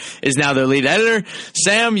writer, is now their lead editor.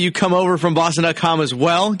 Sam, you come over from Boston.com as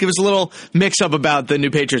well. Give us a little mix-up about the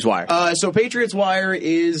new Patriots Wire. So Patriots Wire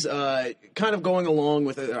is kind of going along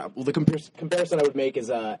with the comparison I would make is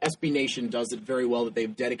SB Nation does it very well, that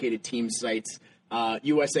they've dedicated team sites.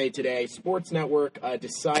 USA Today Sports Network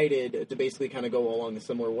decided to basically kind of go along a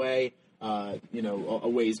similar way, a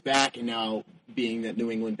ways back, and now being that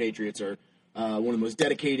New England Patriots are one of the most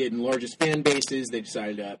dedicated and largest fan bases, they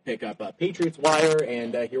decided to pick up Patriots Wire,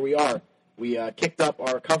 and here we are. We kicked up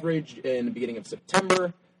our coverage in the beginning of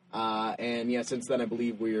September. Since then I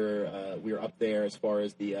believe we're up there as far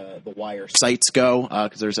as the Wire sites go,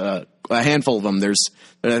 because there's a handful of them. There's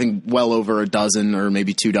I think well over a dozen or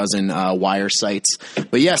maybe 24 Wire sites.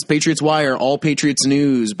 But yes, Patriots Wire, all Patriots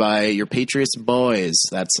news by your Patriots boys.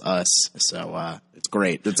 That's us. So it's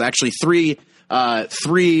great. It's actually three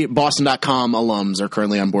Boston.com alums are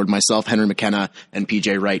currently on board. Myself, Henry McKenna, and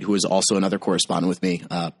PJ Wright, who is also another correspondent with me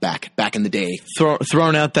back in the day.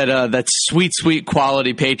 Throwing out that sweet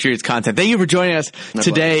quality Patriots content. Thank you for joining us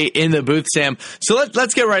today in the booth, Sam. So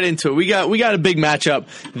let's get right into it. We got a big matchup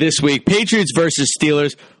this week: Patriots versus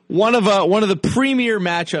Steelers. One of the premier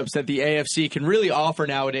matchups that the AFC can really offer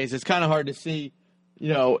nowadays. It's kind of hard to see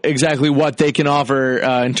exactly what they can offer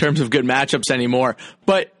in terms of good matchups anymore.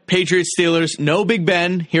 But Patriots Steelers, no Big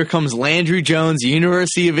Ben. Here comes Landry Jones,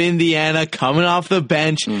 University of Indiana, coming off the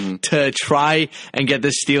bench to try and get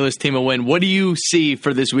the Steelers team a win. What do you see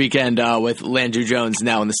for this weekend with Landry Jones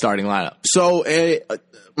now in the starting lineup? So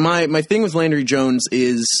my thing with Landry Jones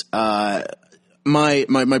is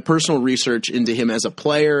my personal research into him as a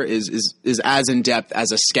player is as in depth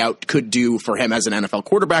as a scout could do for him as an NFL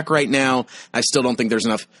quarterback right now. I still don't think there's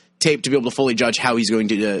enough tape to be able to fully judge how he's going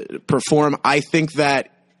to perform. I think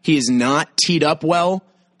that he is not teed up well,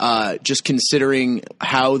 just considering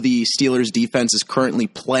how the Steelers defense is currently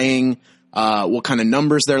playing, what kind of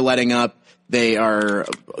numbers they're letting up. They are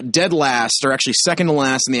dead last, or actually second to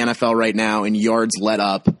last in the NFL right now in yards let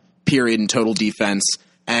up, period, in total defense.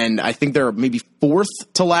 And I think they're maybe fourth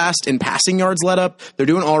to last in passing yards let up. They're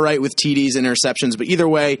doing all right with TDs, interceptions, but either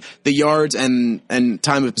way, the yards and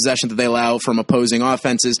time of possession that they allow from opposing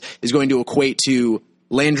offenses is going to equate to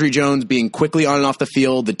Landry Jones being quickly on and off the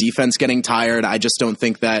field, the defense getting tired. I just don't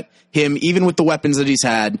think that him, even with the weapons that he's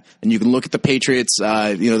had, and you can look at the Patriots,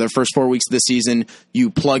 their first 4 weeks of the season, you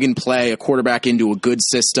plug and play a quarterback into a good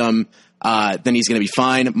system, then he's going to be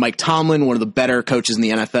fine. Mike Tomlin, one of the better coaches in the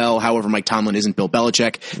NFL. However, Mike Tomlin isn't Bill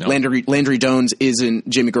Belichick. No. Landry Jones isn't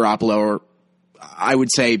Jimmy Garoppolo, or I would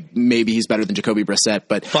say maybe he's better than Jacoby Brissett,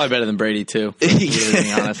 but probably better than Brady too. To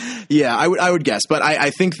be honest. Yeah, I would guess, but I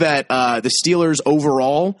think that the Steelers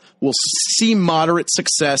overall will see moderate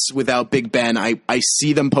success without Big Ben. I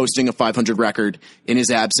see them posting a 500 record in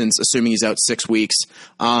his absence, assuming he's out 6 weeks.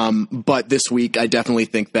 But this week, I definitely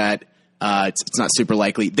think that it's not super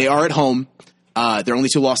likely. They are at home. Their only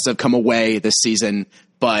 2 losses have come away this season.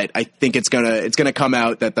 But I think it's gonna come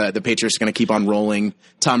out that the Patriots are gonna keep on rolling.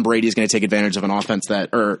 Tom Brady is gonna take advantage of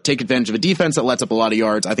take advantage of a defense that lets up a lot of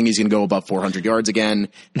yards. I think he's gonna go above 400 yards again,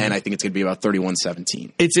 and I think it's gonna be about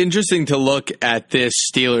 31-17. It's interesting to look at this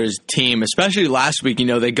Steelers team, especially last week.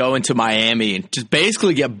 They go into Miami and just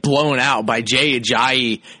basically get blown out by Jay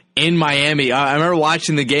Ajayi in Miami. I remember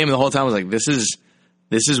watching the game and the whole time I was like, this is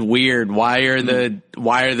weird. Why are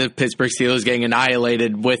the Pittsburgh Steelers getting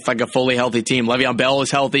annihilated with like a fully healthy team? Le'Veon Bell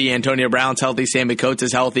is healthy, Antonio Brown's healthy, Sammy Coates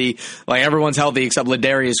is healthy, like everyone's healthy except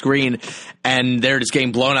Ladarius Green, and they're just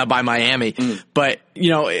getting blown out by Miami. But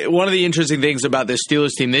one of the interesting things about this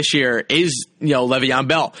Steelers team this year is Le'Veon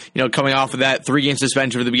Bell. Coming off of that 3-game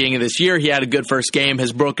suspension for the beginning of this year, he had a good first game,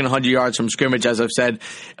 has broken 100 yards from scrimmage, as I've said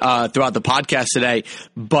throughout the podcast today.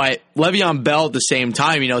 But Le'Veon Bell at the same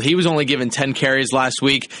time, he was only given 10 carries last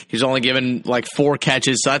week. He's only given like 4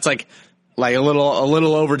 catches, so that's like a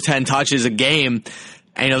little over 10 touches a game.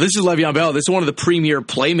 And this is Le'Veon Bell. This is one of the premier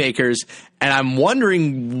playmakers. And I'm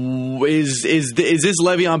wondering, is this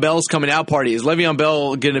Le'Veon Bell's coming out party? Is Le'Veon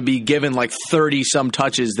Bell going to be given like 30-some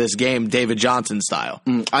touches this game, David Johnson style?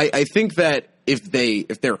 I think that if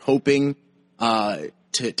they're hoping to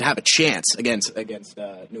have a chance against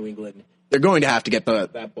New England, they're going to have to get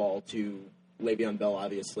that ball to Le'Veon Bell,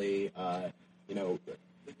 obviously.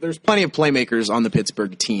 There's plenty of playmakers on the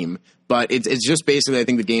Pittsburgh team, but it's just basically, I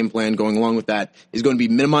think the game plan going along with that is going to be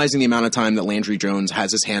minimizing the amount of time that Landry Jones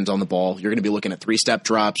has his hands on the ball. You're going to be looking at 3-step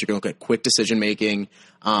drops. You're going to look at quick decision making.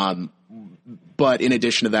 But in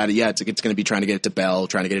addition to that, it's going to be trying to get it to Bell,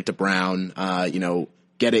 trying to get it to Brown,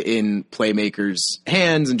 get it in playmakers'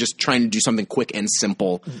 hands and just trying to do something quick and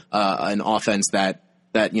simple, an offense that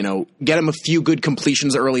get him a few good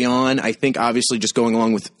completions early on. I think obviously just going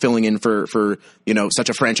along with filling in for such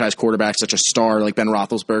a franchise quarterback, such a star like Ben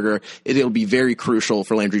Roethlisberger, it'll be very crucial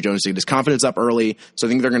for Landry Jones to get his confidence up early. So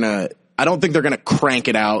I don't think they're going to crank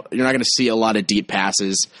it out. You're not going to see a lot of deep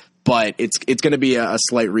passes, but it's going to be a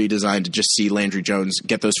slight redesign to just see Landry Jones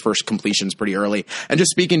get those first completions pretty early. And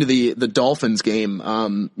just speaking to the Dolphins game,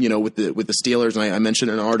 with the Steelers, and I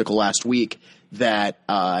mentioned in an article last week that,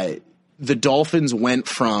 the Dolphins went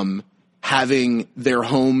from having their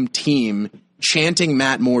home team chanting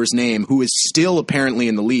Matt Moore's name, who is still apparently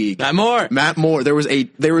in the league. Matt Moore. There was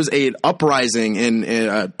a uprising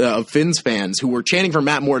of Finns fans who were chanting for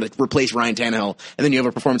Matt Moore to replace Ryan Tannehill, and then you have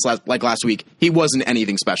a performance like last week. He wasn't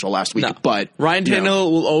anything special last week, but Ryan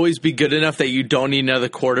Tannehill will always be good enough that you don't need another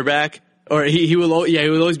quarterback. Or he will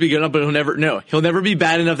always be good enough, but he'll never be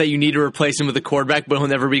bad enough that you need to replace him with a quarterback, but he'll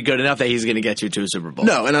never be good enough that he's going to get you to a Super Bowl.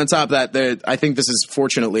 No, and on top of that, I think this is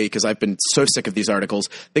fortunately, because I've been so sick of these articles,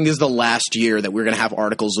 I think this is the last year that we're going to have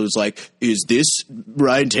articles that's like, is this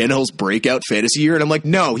Ryan Tannehill's breakout fantasy year? And I'm like,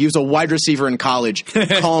 no, he was a wide receiver in college.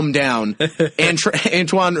 Calm down.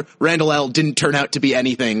 Antoine Randall didn't turn out to be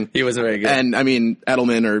anything. He wasn't very good. And I mean,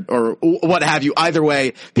 Edelman or what have you. Either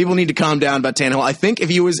way, people need to calm down about Tannehill. I think if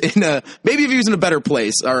he was in a better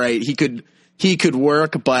place, all right, he could he could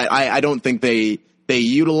work, but I don't think they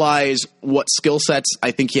utilize what skill sets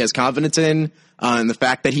I think he has confidence in, and the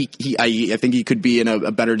fact that I think he could be in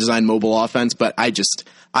a better designed mobile offense. But I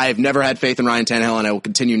have never had faith in Ryan Tannehill, and I will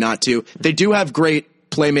continue not to. They do have great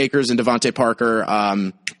playmakers in Devontae Parker,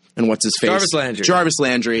 and what's his face? Jarvis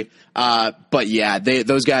Landry. But yeah,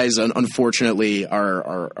 those guys unfortunately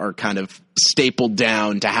are kind of stapled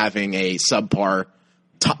down to having a subpar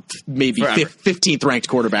top, maybe 15th ranked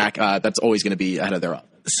quarterback. That's always going to be ahead of their.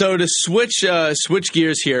 So to switch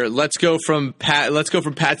gears here, let's go from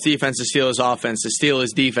Pat's defense to Steelers offense to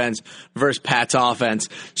Steelers defense versus Pat's offense.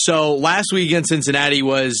 So last week against Cincinnati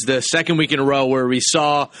was the second week in a row where we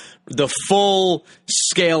saw the full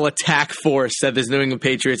scale attack force that this New England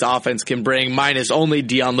Patriots offense can bring, minus only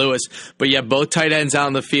Dion Lewis, but yet both tight ends out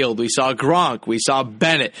on the field. We saw Gronk, we saw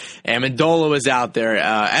Bennett, Amendola was out there,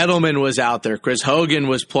 Edelman was out there, Chris Hogan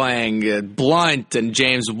was playing, Blunt and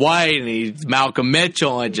James White, and Malcolm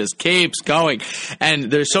Mitchell, and it just keeps going. And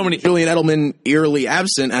there's so many. Julian Edelman eerily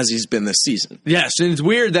absent as he's been this season. Yes, and it's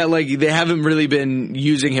weird that they haven't really been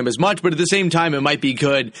using him as much, but at the same time, it might be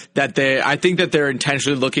good that I think that they're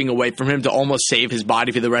intentionally looking away from him to almost save his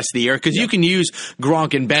body for the rest of the year, because you can use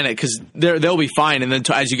Gronk and Bennett because they'll be fine, and then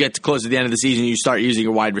as you get close to the end of the season, you start using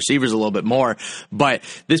your wide receivers a little bit more. But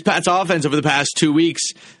this Pats offense over the past 2 weeks,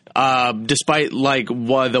 despite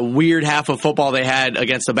the weird half of football they had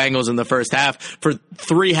against the Bengals in the first half, for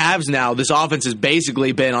 3 halves now, this offense has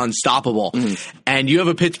basically been unstoppable. And you have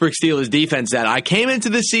a Pittsburgh Steelers defense that I came into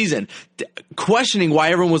this season questioning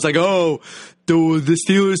why everyone was like, oh, the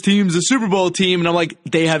Steelers team's a Super Bowl team, and I'm like,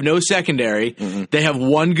 they have no secondary. They have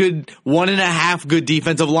one and a half good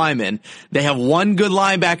defensive linemen. They have one good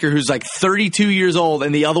linebacker who's 32 years old,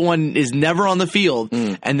 and the other one is never on the field.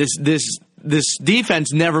 And this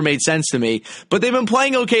defense never made sense to me, but they've been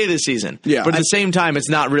playing okay this season. Yeah, but at the same time, it's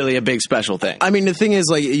not really a big special thing. I mean, the thing is,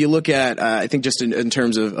 you look at, I think just in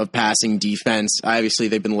terms of passing defense, obviously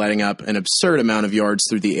they've been letting up an absurd amount of yards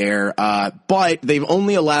through the air, but they've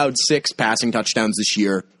only allowed 6 passing touchdowns this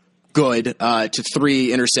year. Good, to 3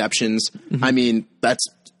 interceptions. I mean, that's,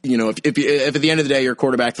 if at the end of the day your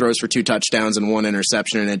quarterback throws for 2 touchdowns and 1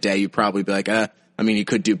 interception in a day, you'd probably be like, I mean, he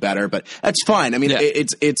could do better, but that's fine. I mean,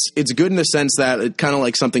 it's good in the sense that it kind of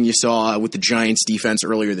like something you saw with the Giants defense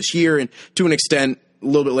earlier this year, and to an extent a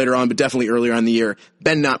little bit later on, but definitely earlier on in the year,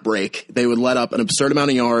 bend not break. They would let up an absurd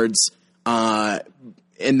amount of yards, and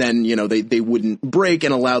then, they wouldn't break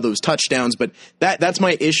and allow those touchdowns. But that's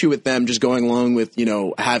my issue with them, just going along with,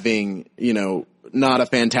 having, not a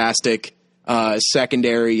fantastic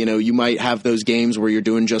secondary. You might have those games where you're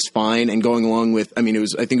doing just fine, and going along with, I think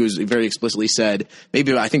it was very explicitly said,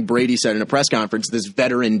 I think Brady said in a press conference, this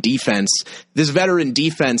veteran defense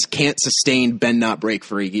can't sustain bend not break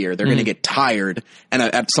for a year. They're going to get tired, and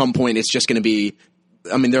at some point it's just going to be,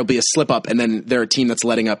 there'll be a slip up, and then they're a team that's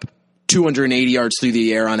letting up 280 yards through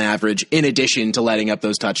the air on average, in addition to letting up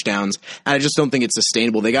those touchdowns. And I just don't think it's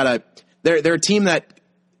sustainable. They're a team that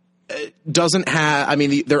doesn't have,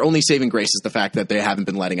 their only saving grace is the fact that they haven't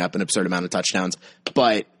been letting up an absurd amount of touchdowns.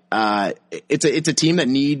 But it's a team that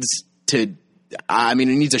needs to, it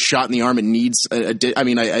needs a shot in the arm. It needs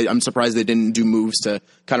I'm surprised they didn't do moves to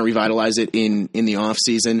kind of revitalize it in the off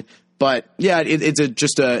season. But yeah, it's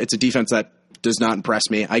a defense that does not impress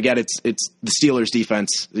me. I get it's the Steelers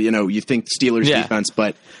defense. You think Steelers defense,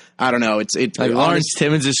 but I don't know. It's Lawrence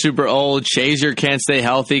Timmons is super old. Shazier can't stay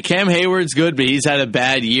healthy. Cam Hayward's good, but he's had a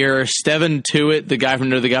bad year. Steven Tuitt, the guy from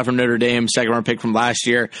Notre Dame, 2nd-round pick from last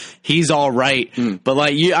year, he's all right. But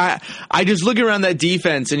I just look around that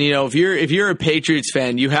defense, and if you're a Patriots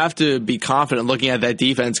fan, you have to be confident looking at that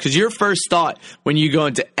defense, because your first thought when you go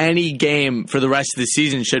into any game for the rest of the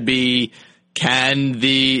season should be,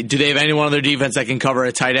 do they have anyone on their defense that can cover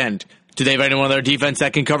a tight end? Do they have anyone on their defense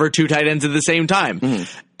that can cover 2 tight ends at the same time?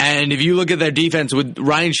 And if you look at their defense, with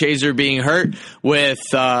Ryan Shazier being hurt, with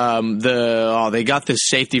they got this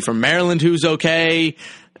safety from Maryland who's okay.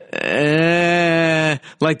 They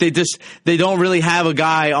don't really have a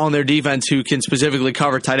guy on their defense who can specifically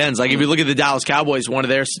cover tight ends. If you look at the Dallas Cowboys, one of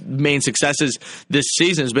their main successes this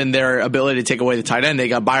season has been their ability to take away the tight end. They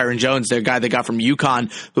got Byron Jones, their guy they got from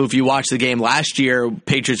UConn, who, if you watched the game last year,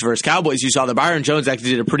 Patriots versus Cowboys, you saw that Byron Jones actually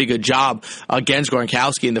did a pretty good job against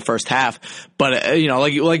Gronkowski in the first half. But,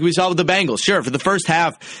 like we saw with the Bengals, sure, for the first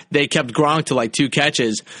half, they kept Gronk to 2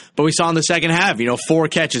 catches. But we saw in the second half, 4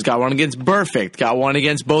 catches, got one against Burfict, got one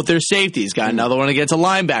against both their safeties, got another one against a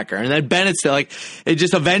linebacker, and then Bennett's still it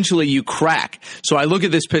just eventually you crack. So I look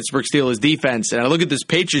at this Pittsburgh Steelers defense, and I look at this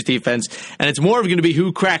Patriots defense, and it's more of going to be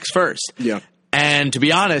who cracks first. Yeah. And to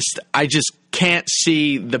be honest, I just can't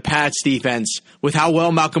see the Pats defense with how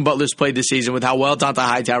well Malcolm Butler's played this season, with how well Dante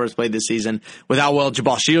Hightower's played this season, with how well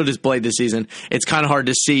Jabal Shield has played this season. It's kind of hard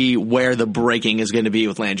to see where the breaking is going to be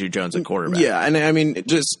with Landry Jones at quarterback. Yeah, and I mean,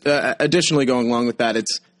 just additionally going along with that,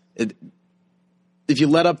 if you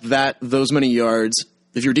let up those many yards,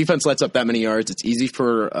 if your defense lets up that many yards, it's easy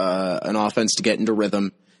for an offense to get into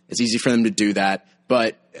rhythm. It's easy for them to do that.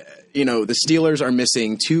 But, the Steelers are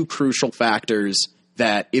missing two crucial factors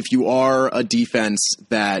that if you are a defense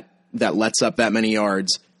that lets up that many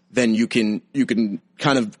yards, then you can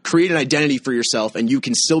kind of create an identity for yourself, and you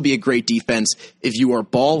can still be a great defense if you are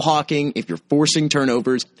ball hawking, if you're forcing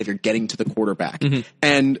turnovers, if you're getting to the quarterback. Mm-hmm.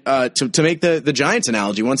 And to make the Giants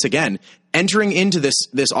analogy, once again, entering into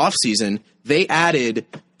this offseason, they added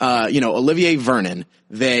Olivier Vernon.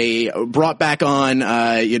 They brought back on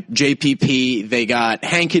JPP. They got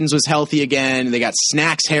Hankins was healthy again. They got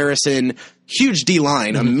Snacks Harrison, huge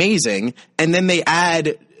D-line, amazing. And then they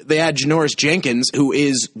add Janoris Jenkins, who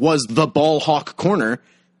was the ball hawk corner.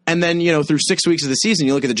 And then, through 6 weeks of the season,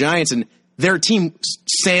 you look at the Giants and their team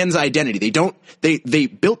sans identity. They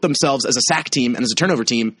built themselves as a sack team and as a turnover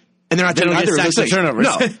team, and they're not doing either of those things. Turnovers.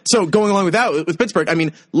 No. So going along with that, with Pittsburgh, I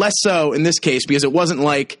mean, less so in this case because it wasn't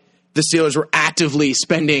like the Steelers were actively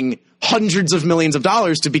spending hundreds of millions of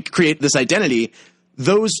dollars to create this identity.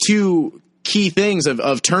 Those two key things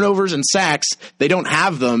of turnovers and sacks, they don't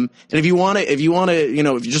have them. And if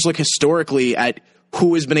you just look historically at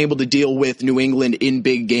who has been able to deal with New England in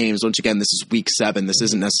big games, once again, this is week 7. This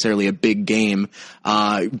isn't necessarily a big game.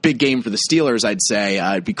 Big game for the Steelers, I'd say.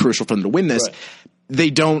 It'd be crucial for them to win this. Right. They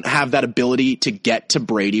don't have that ability to get to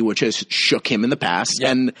Brady, which has shook him in the past. Yep.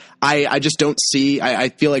 And I just don't see – I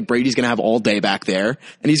feel like Brady's going to have all day back there,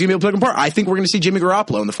 and he's going to be able to pick them apart. I think we're going to see Jimmy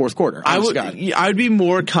Garoppolo in the fourth quarter. I would be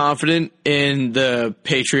more confident in the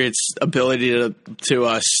Patriots' ability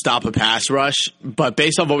to stop a pass rush, but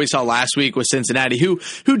based on what we saw last week with Cincinnati, who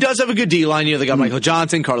does have a good D-line. They got Michael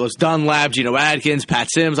Johnson, Carlos Dunlap, Geno Atkins, Pat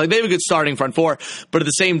Sims. They have a good starting front four, but at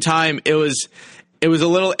the same time, it was a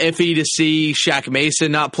little iffy to see Shaq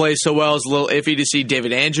Mason not play so well. It was a little iffy to see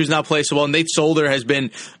David Andrews not play so well. And Nate Solder has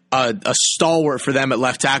been a stalwart for them at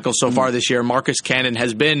left tackle so far this year. Marcus Cannon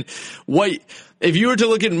has been if you were to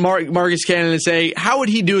look at Marcus Cannon and say, how would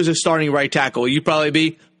he do as a starting right tackle? You'd probably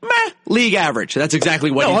be league average. That's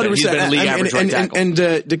exactly what he's been a league average right tackle. And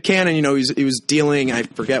to Cannon, he was dealing, I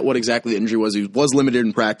forget what exactly the injury was. He was limited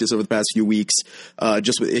in practice over the past few weeks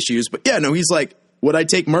just with issues. But he's like, would I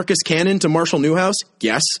take Marcus Cannon to Marshall Newhouse?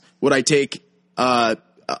 Yes. Would I take a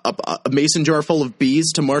mason jar full of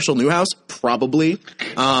bees to Marshall Newhouse? Probably.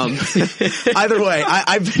 Either way,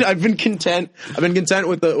 I've been content. I've been content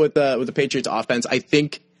with the Patriots offense.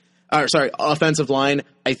 Offensive line.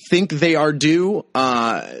 I think they are due.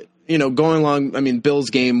 Going along. I mean,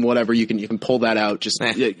 Bills game, whatever. You can pull that out. Just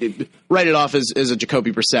write it off as a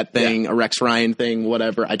Jacoby Brissett thing, a Rex Ryan thing,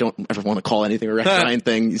 whatever. I don't ever want to call anything a Rex Ryan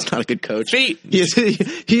thing. He's not a good coach. He is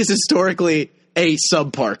historically a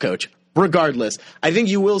subpar coach. Regardless, I think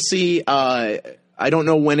you will see. I don't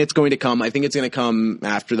know when it's going to come. I think it's going to come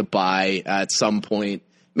after the bye at some point.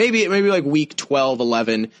 Maybe like week 12,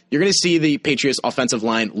 11. You're going to see the Patriots offensive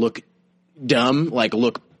line look dumb,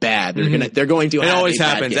 look bad. They're going to. It always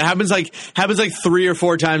happens. It happens like 3 or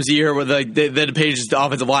 4 times a year where the Patriots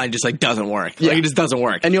offensive line just doesn't work. It just doesn't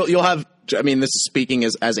work. And you'll have. I mean, this is speaking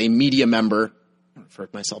as a media member. I don't refer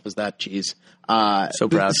to myself as that. Jeez. So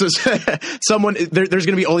proud. Someone there's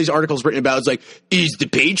going to be all these articles written about. It's like, is the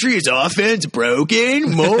Patriots offense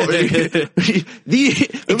broken? More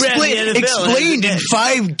explained in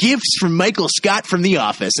 5 gifs from Michael Scott from The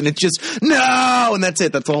Office, and it's just no, and that's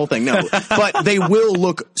it. That's the whole thing. No, but they will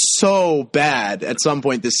look so bad at some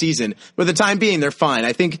point this season. For the time being, they're fine.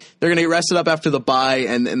 I think they're going to get rested up after the bye,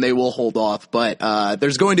 and they will hold off. But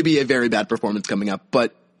there's going to be a very bad performance coming up.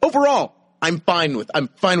 But overall, I'm fine with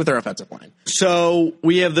our offensive line. So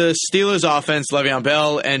we have the Steelers offense, Le'Veon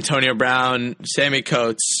Bell, Antonio Brown, Sammy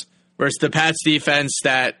Coates, versus the Pats defense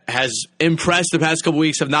that has impressed the past couple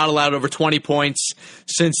weeks, have not allowed over 20 points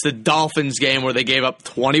since the Dolphins game where they gave up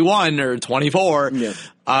 21 or 24. Yeah.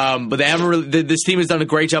 But they haven't really, this team has done a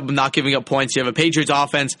great job of not giving up points. You have a Patriots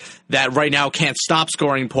offense that right now can't stop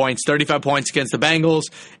scoring points. 35 points against the Bengals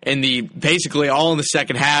basically all in the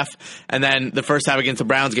second half. And then the first half against the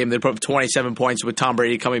Browns game, they put up 27 points with Tom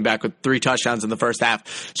Brady coming back with 3 touchdowns in the first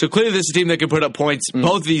half. So clearly this is a team that can put up points.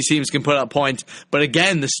 Both of these teams can put up points. But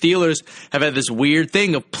again, the Steelers have had this weird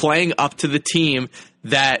thing of playing up to the team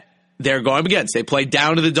that they're going up against. They play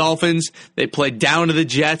down to the Dolphins. They play down to the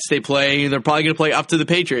Jets. They're probably going to play up to the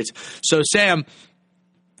Patriots. So, Sam,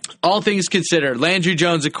 all things considered, Landry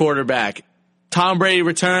Jones at quarterback, Tom Brady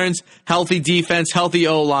returns, healthy defense, healthy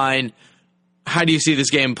O-line. How do you see this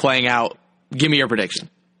game playing out? Give me your prediction.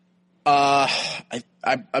 I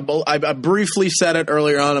briefly said it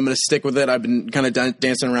earlier on. I'm going to stick with it. I've been kind of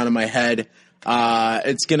dancing around in my head.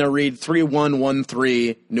 It's going to read 3-1,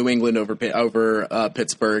 1-3 New England over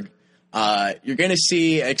Pittsburgh. You're going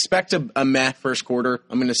to expect a meh first quarter.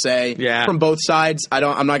 I'm going to say from both sides.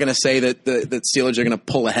 I'm not going to say that the Steelers are going to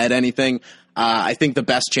pull ahead anything. I think the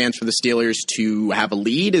best chance for the Steelers to have a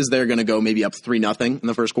lead is they're going to go maybe up 3-0 in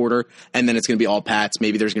the first quarter, and then it's going to be all Pats.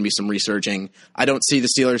 Maybe there's going to be some resurging. I don't see the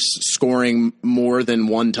Steelers scoring more than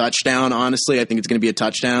one touchdown, honestly. I think it's going to be a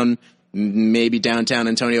touchdown, maybe downtown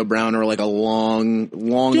Antonio Brown, or like a long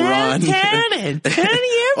run.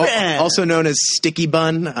 Also known as Sticky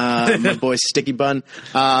Bun, my boy Sticky Bun,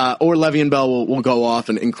 or Le'Veon Bell will go off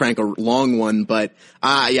and crank a long one. But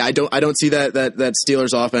I don't see that Steelers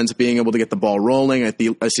offense being able to get the ball rolling. I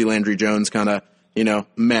see Landry Jones kind of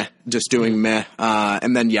meh, just doing meh.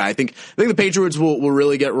 And then I think the Patriots will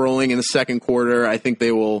really get rolling in the second quarter. I think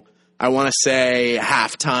they will. I want to say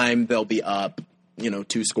halftime they'll be up 2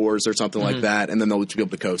 scores or something like that, and then they'll be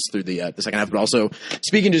able to coast through the second half. But also,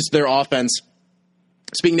 speaking to just their offense,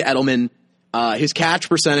 speaking to Edelman, his catch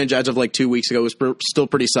percentage as of like 2 weeks ago was still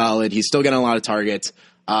pretty solid. He's still getting a lot of targets.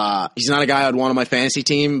 He's not a guy I'd want on my fantasy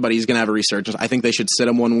team, but he's going to have a resurgence. I think they should sit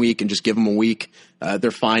him 1 week and just give him a week.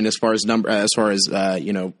 They're fine as far as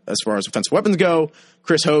offensive weapons go.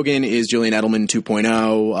 Chris Hogan is Julian Edelman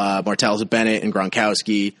 2.0. Martellus Bennett and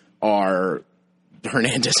Gronkowski are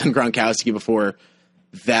Hernandez and Gronkowski before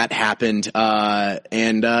that happened. That's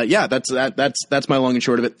my long and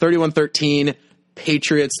short of it. 31-13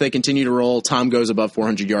 Patriots. They continue to roll. Tom goes above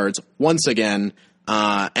 400 yards once again.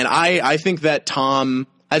 And I think that Tom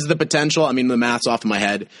has the potential. I mean, the math's off in my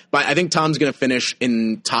head, but I think Tom's going to finish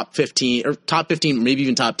in top 15, maybe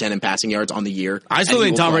even top 10 in passing yards on the year. I still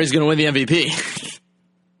think Tom Brady's going to win the MVP.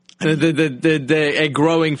 A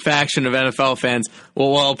growing faction of NFL fans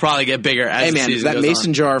will probably get bigger as the season goes on. That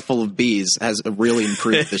mason jar full of bees has really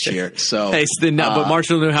improved this year. So, but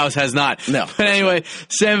Marshall Newhouse has not. No. But anyway,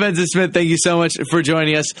 Sam Benson-Smith, thank you so much for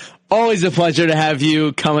joining us. Always a pleasure to have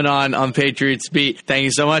you coming on Patriots Beat. Thank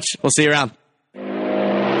you so much. We'll see you around.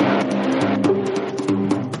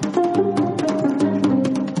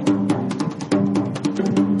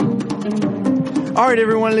 All right,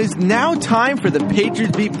 everyone, it is now time for the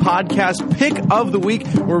Patriots Beat podcast pick of the week.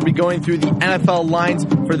 We'll be going through the NFL lines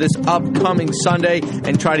for this upcoming Sunday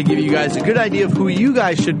and try to give you guys a good idea of who you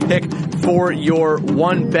guys should pick for your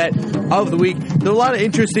one bet of the week. There are a lot of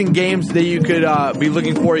interesting games that you could be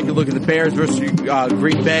looking for. You could look at the Bears versus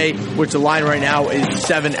Green Bay, which the line right now is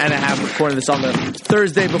 7.5. Recording this on the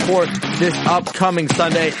Thursday before this upcoming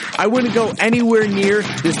Sunday. I wouldn't go anywhere near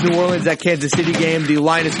this New Orleans at Kansas City game. The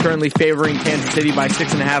line is currently favoring Kansas City by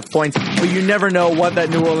 6.5 points, but you never know what that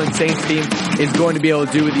New Orleans Saints team is going to be able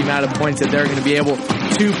to do with the amount of points that they're going to be able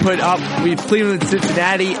to put up. We have Cleveland,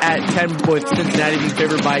 Cincinnati at 10, with Cincinnati being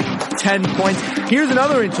favored by 10 points. Here's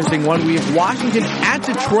another interesting one. We have Washington at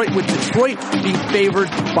Detroit, with Detroit being favored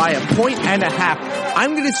by 1.5.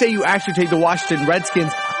 I'm going to say you actually take the Washington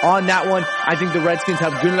Redskins on that one. I think the Redskins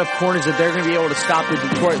have good enough corners that they're going to be able to stop the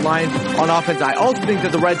Detroit Lions on offense. I also think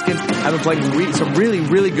that the Redskins have been playing some really,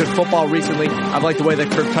 really good football recently. I've liked the way that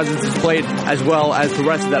Kirk Cousins has played, as well as the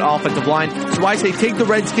rest of that offensive line. So I say take the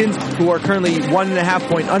Redskins, who are currently 1.5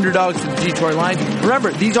 point underdogs to the Detroit Lions.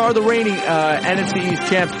 Remember, these are the reigning NFC East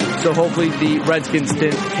champs, so hopefully the Redskins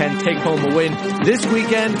can take home a win this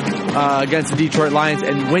weekend against the Detroit Lions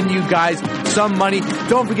and win you guys some money.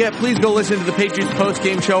 Don't forget, please go listen to the Patriots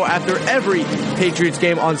post-game show after every Patriots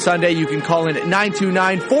game on Sunday. You can call in at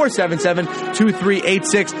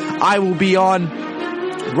 929-477-2386. I will be on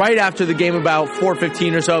right after the game, about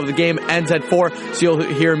 4:15 or so. The game ends at 4, so you'll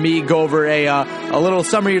hear me go over a little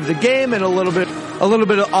summary of the game and a little bit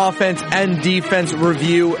of offense and defense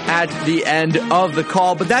review at the end of the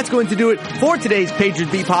call. But that's going to do it for today's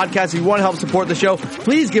Patriots Beat podcast. If you want to help support the show,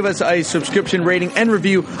 please give us a subscription rating and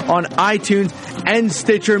review on iTunes and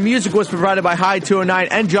Stitcher. Music was provided by High 209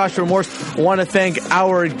 and Joshua Morse. I want to thank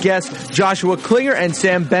our guests, Joshua Klinger and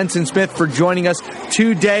Sam Benson-Smith, for joining us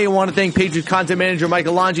today. I want to thank Patriots content manager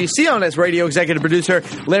Michael Longi, CLNS radio executive producer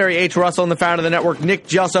Larry H. Russell, and the founder of the network, Nick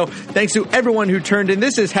Gelso. Thanks to everyone who turned in.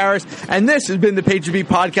 This is Harris, and this has been the Patriots Beat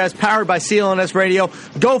podcast powered by CLNS Radio.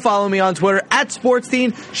 Go follow me on Twitter at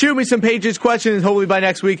SportsTeen. Shoot me some Patriots questions. Hopefully by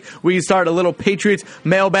next week we can start a little Patriots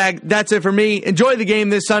mailbag. That's it for me. Enjoy the game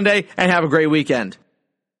this Sunday and have a great weekend.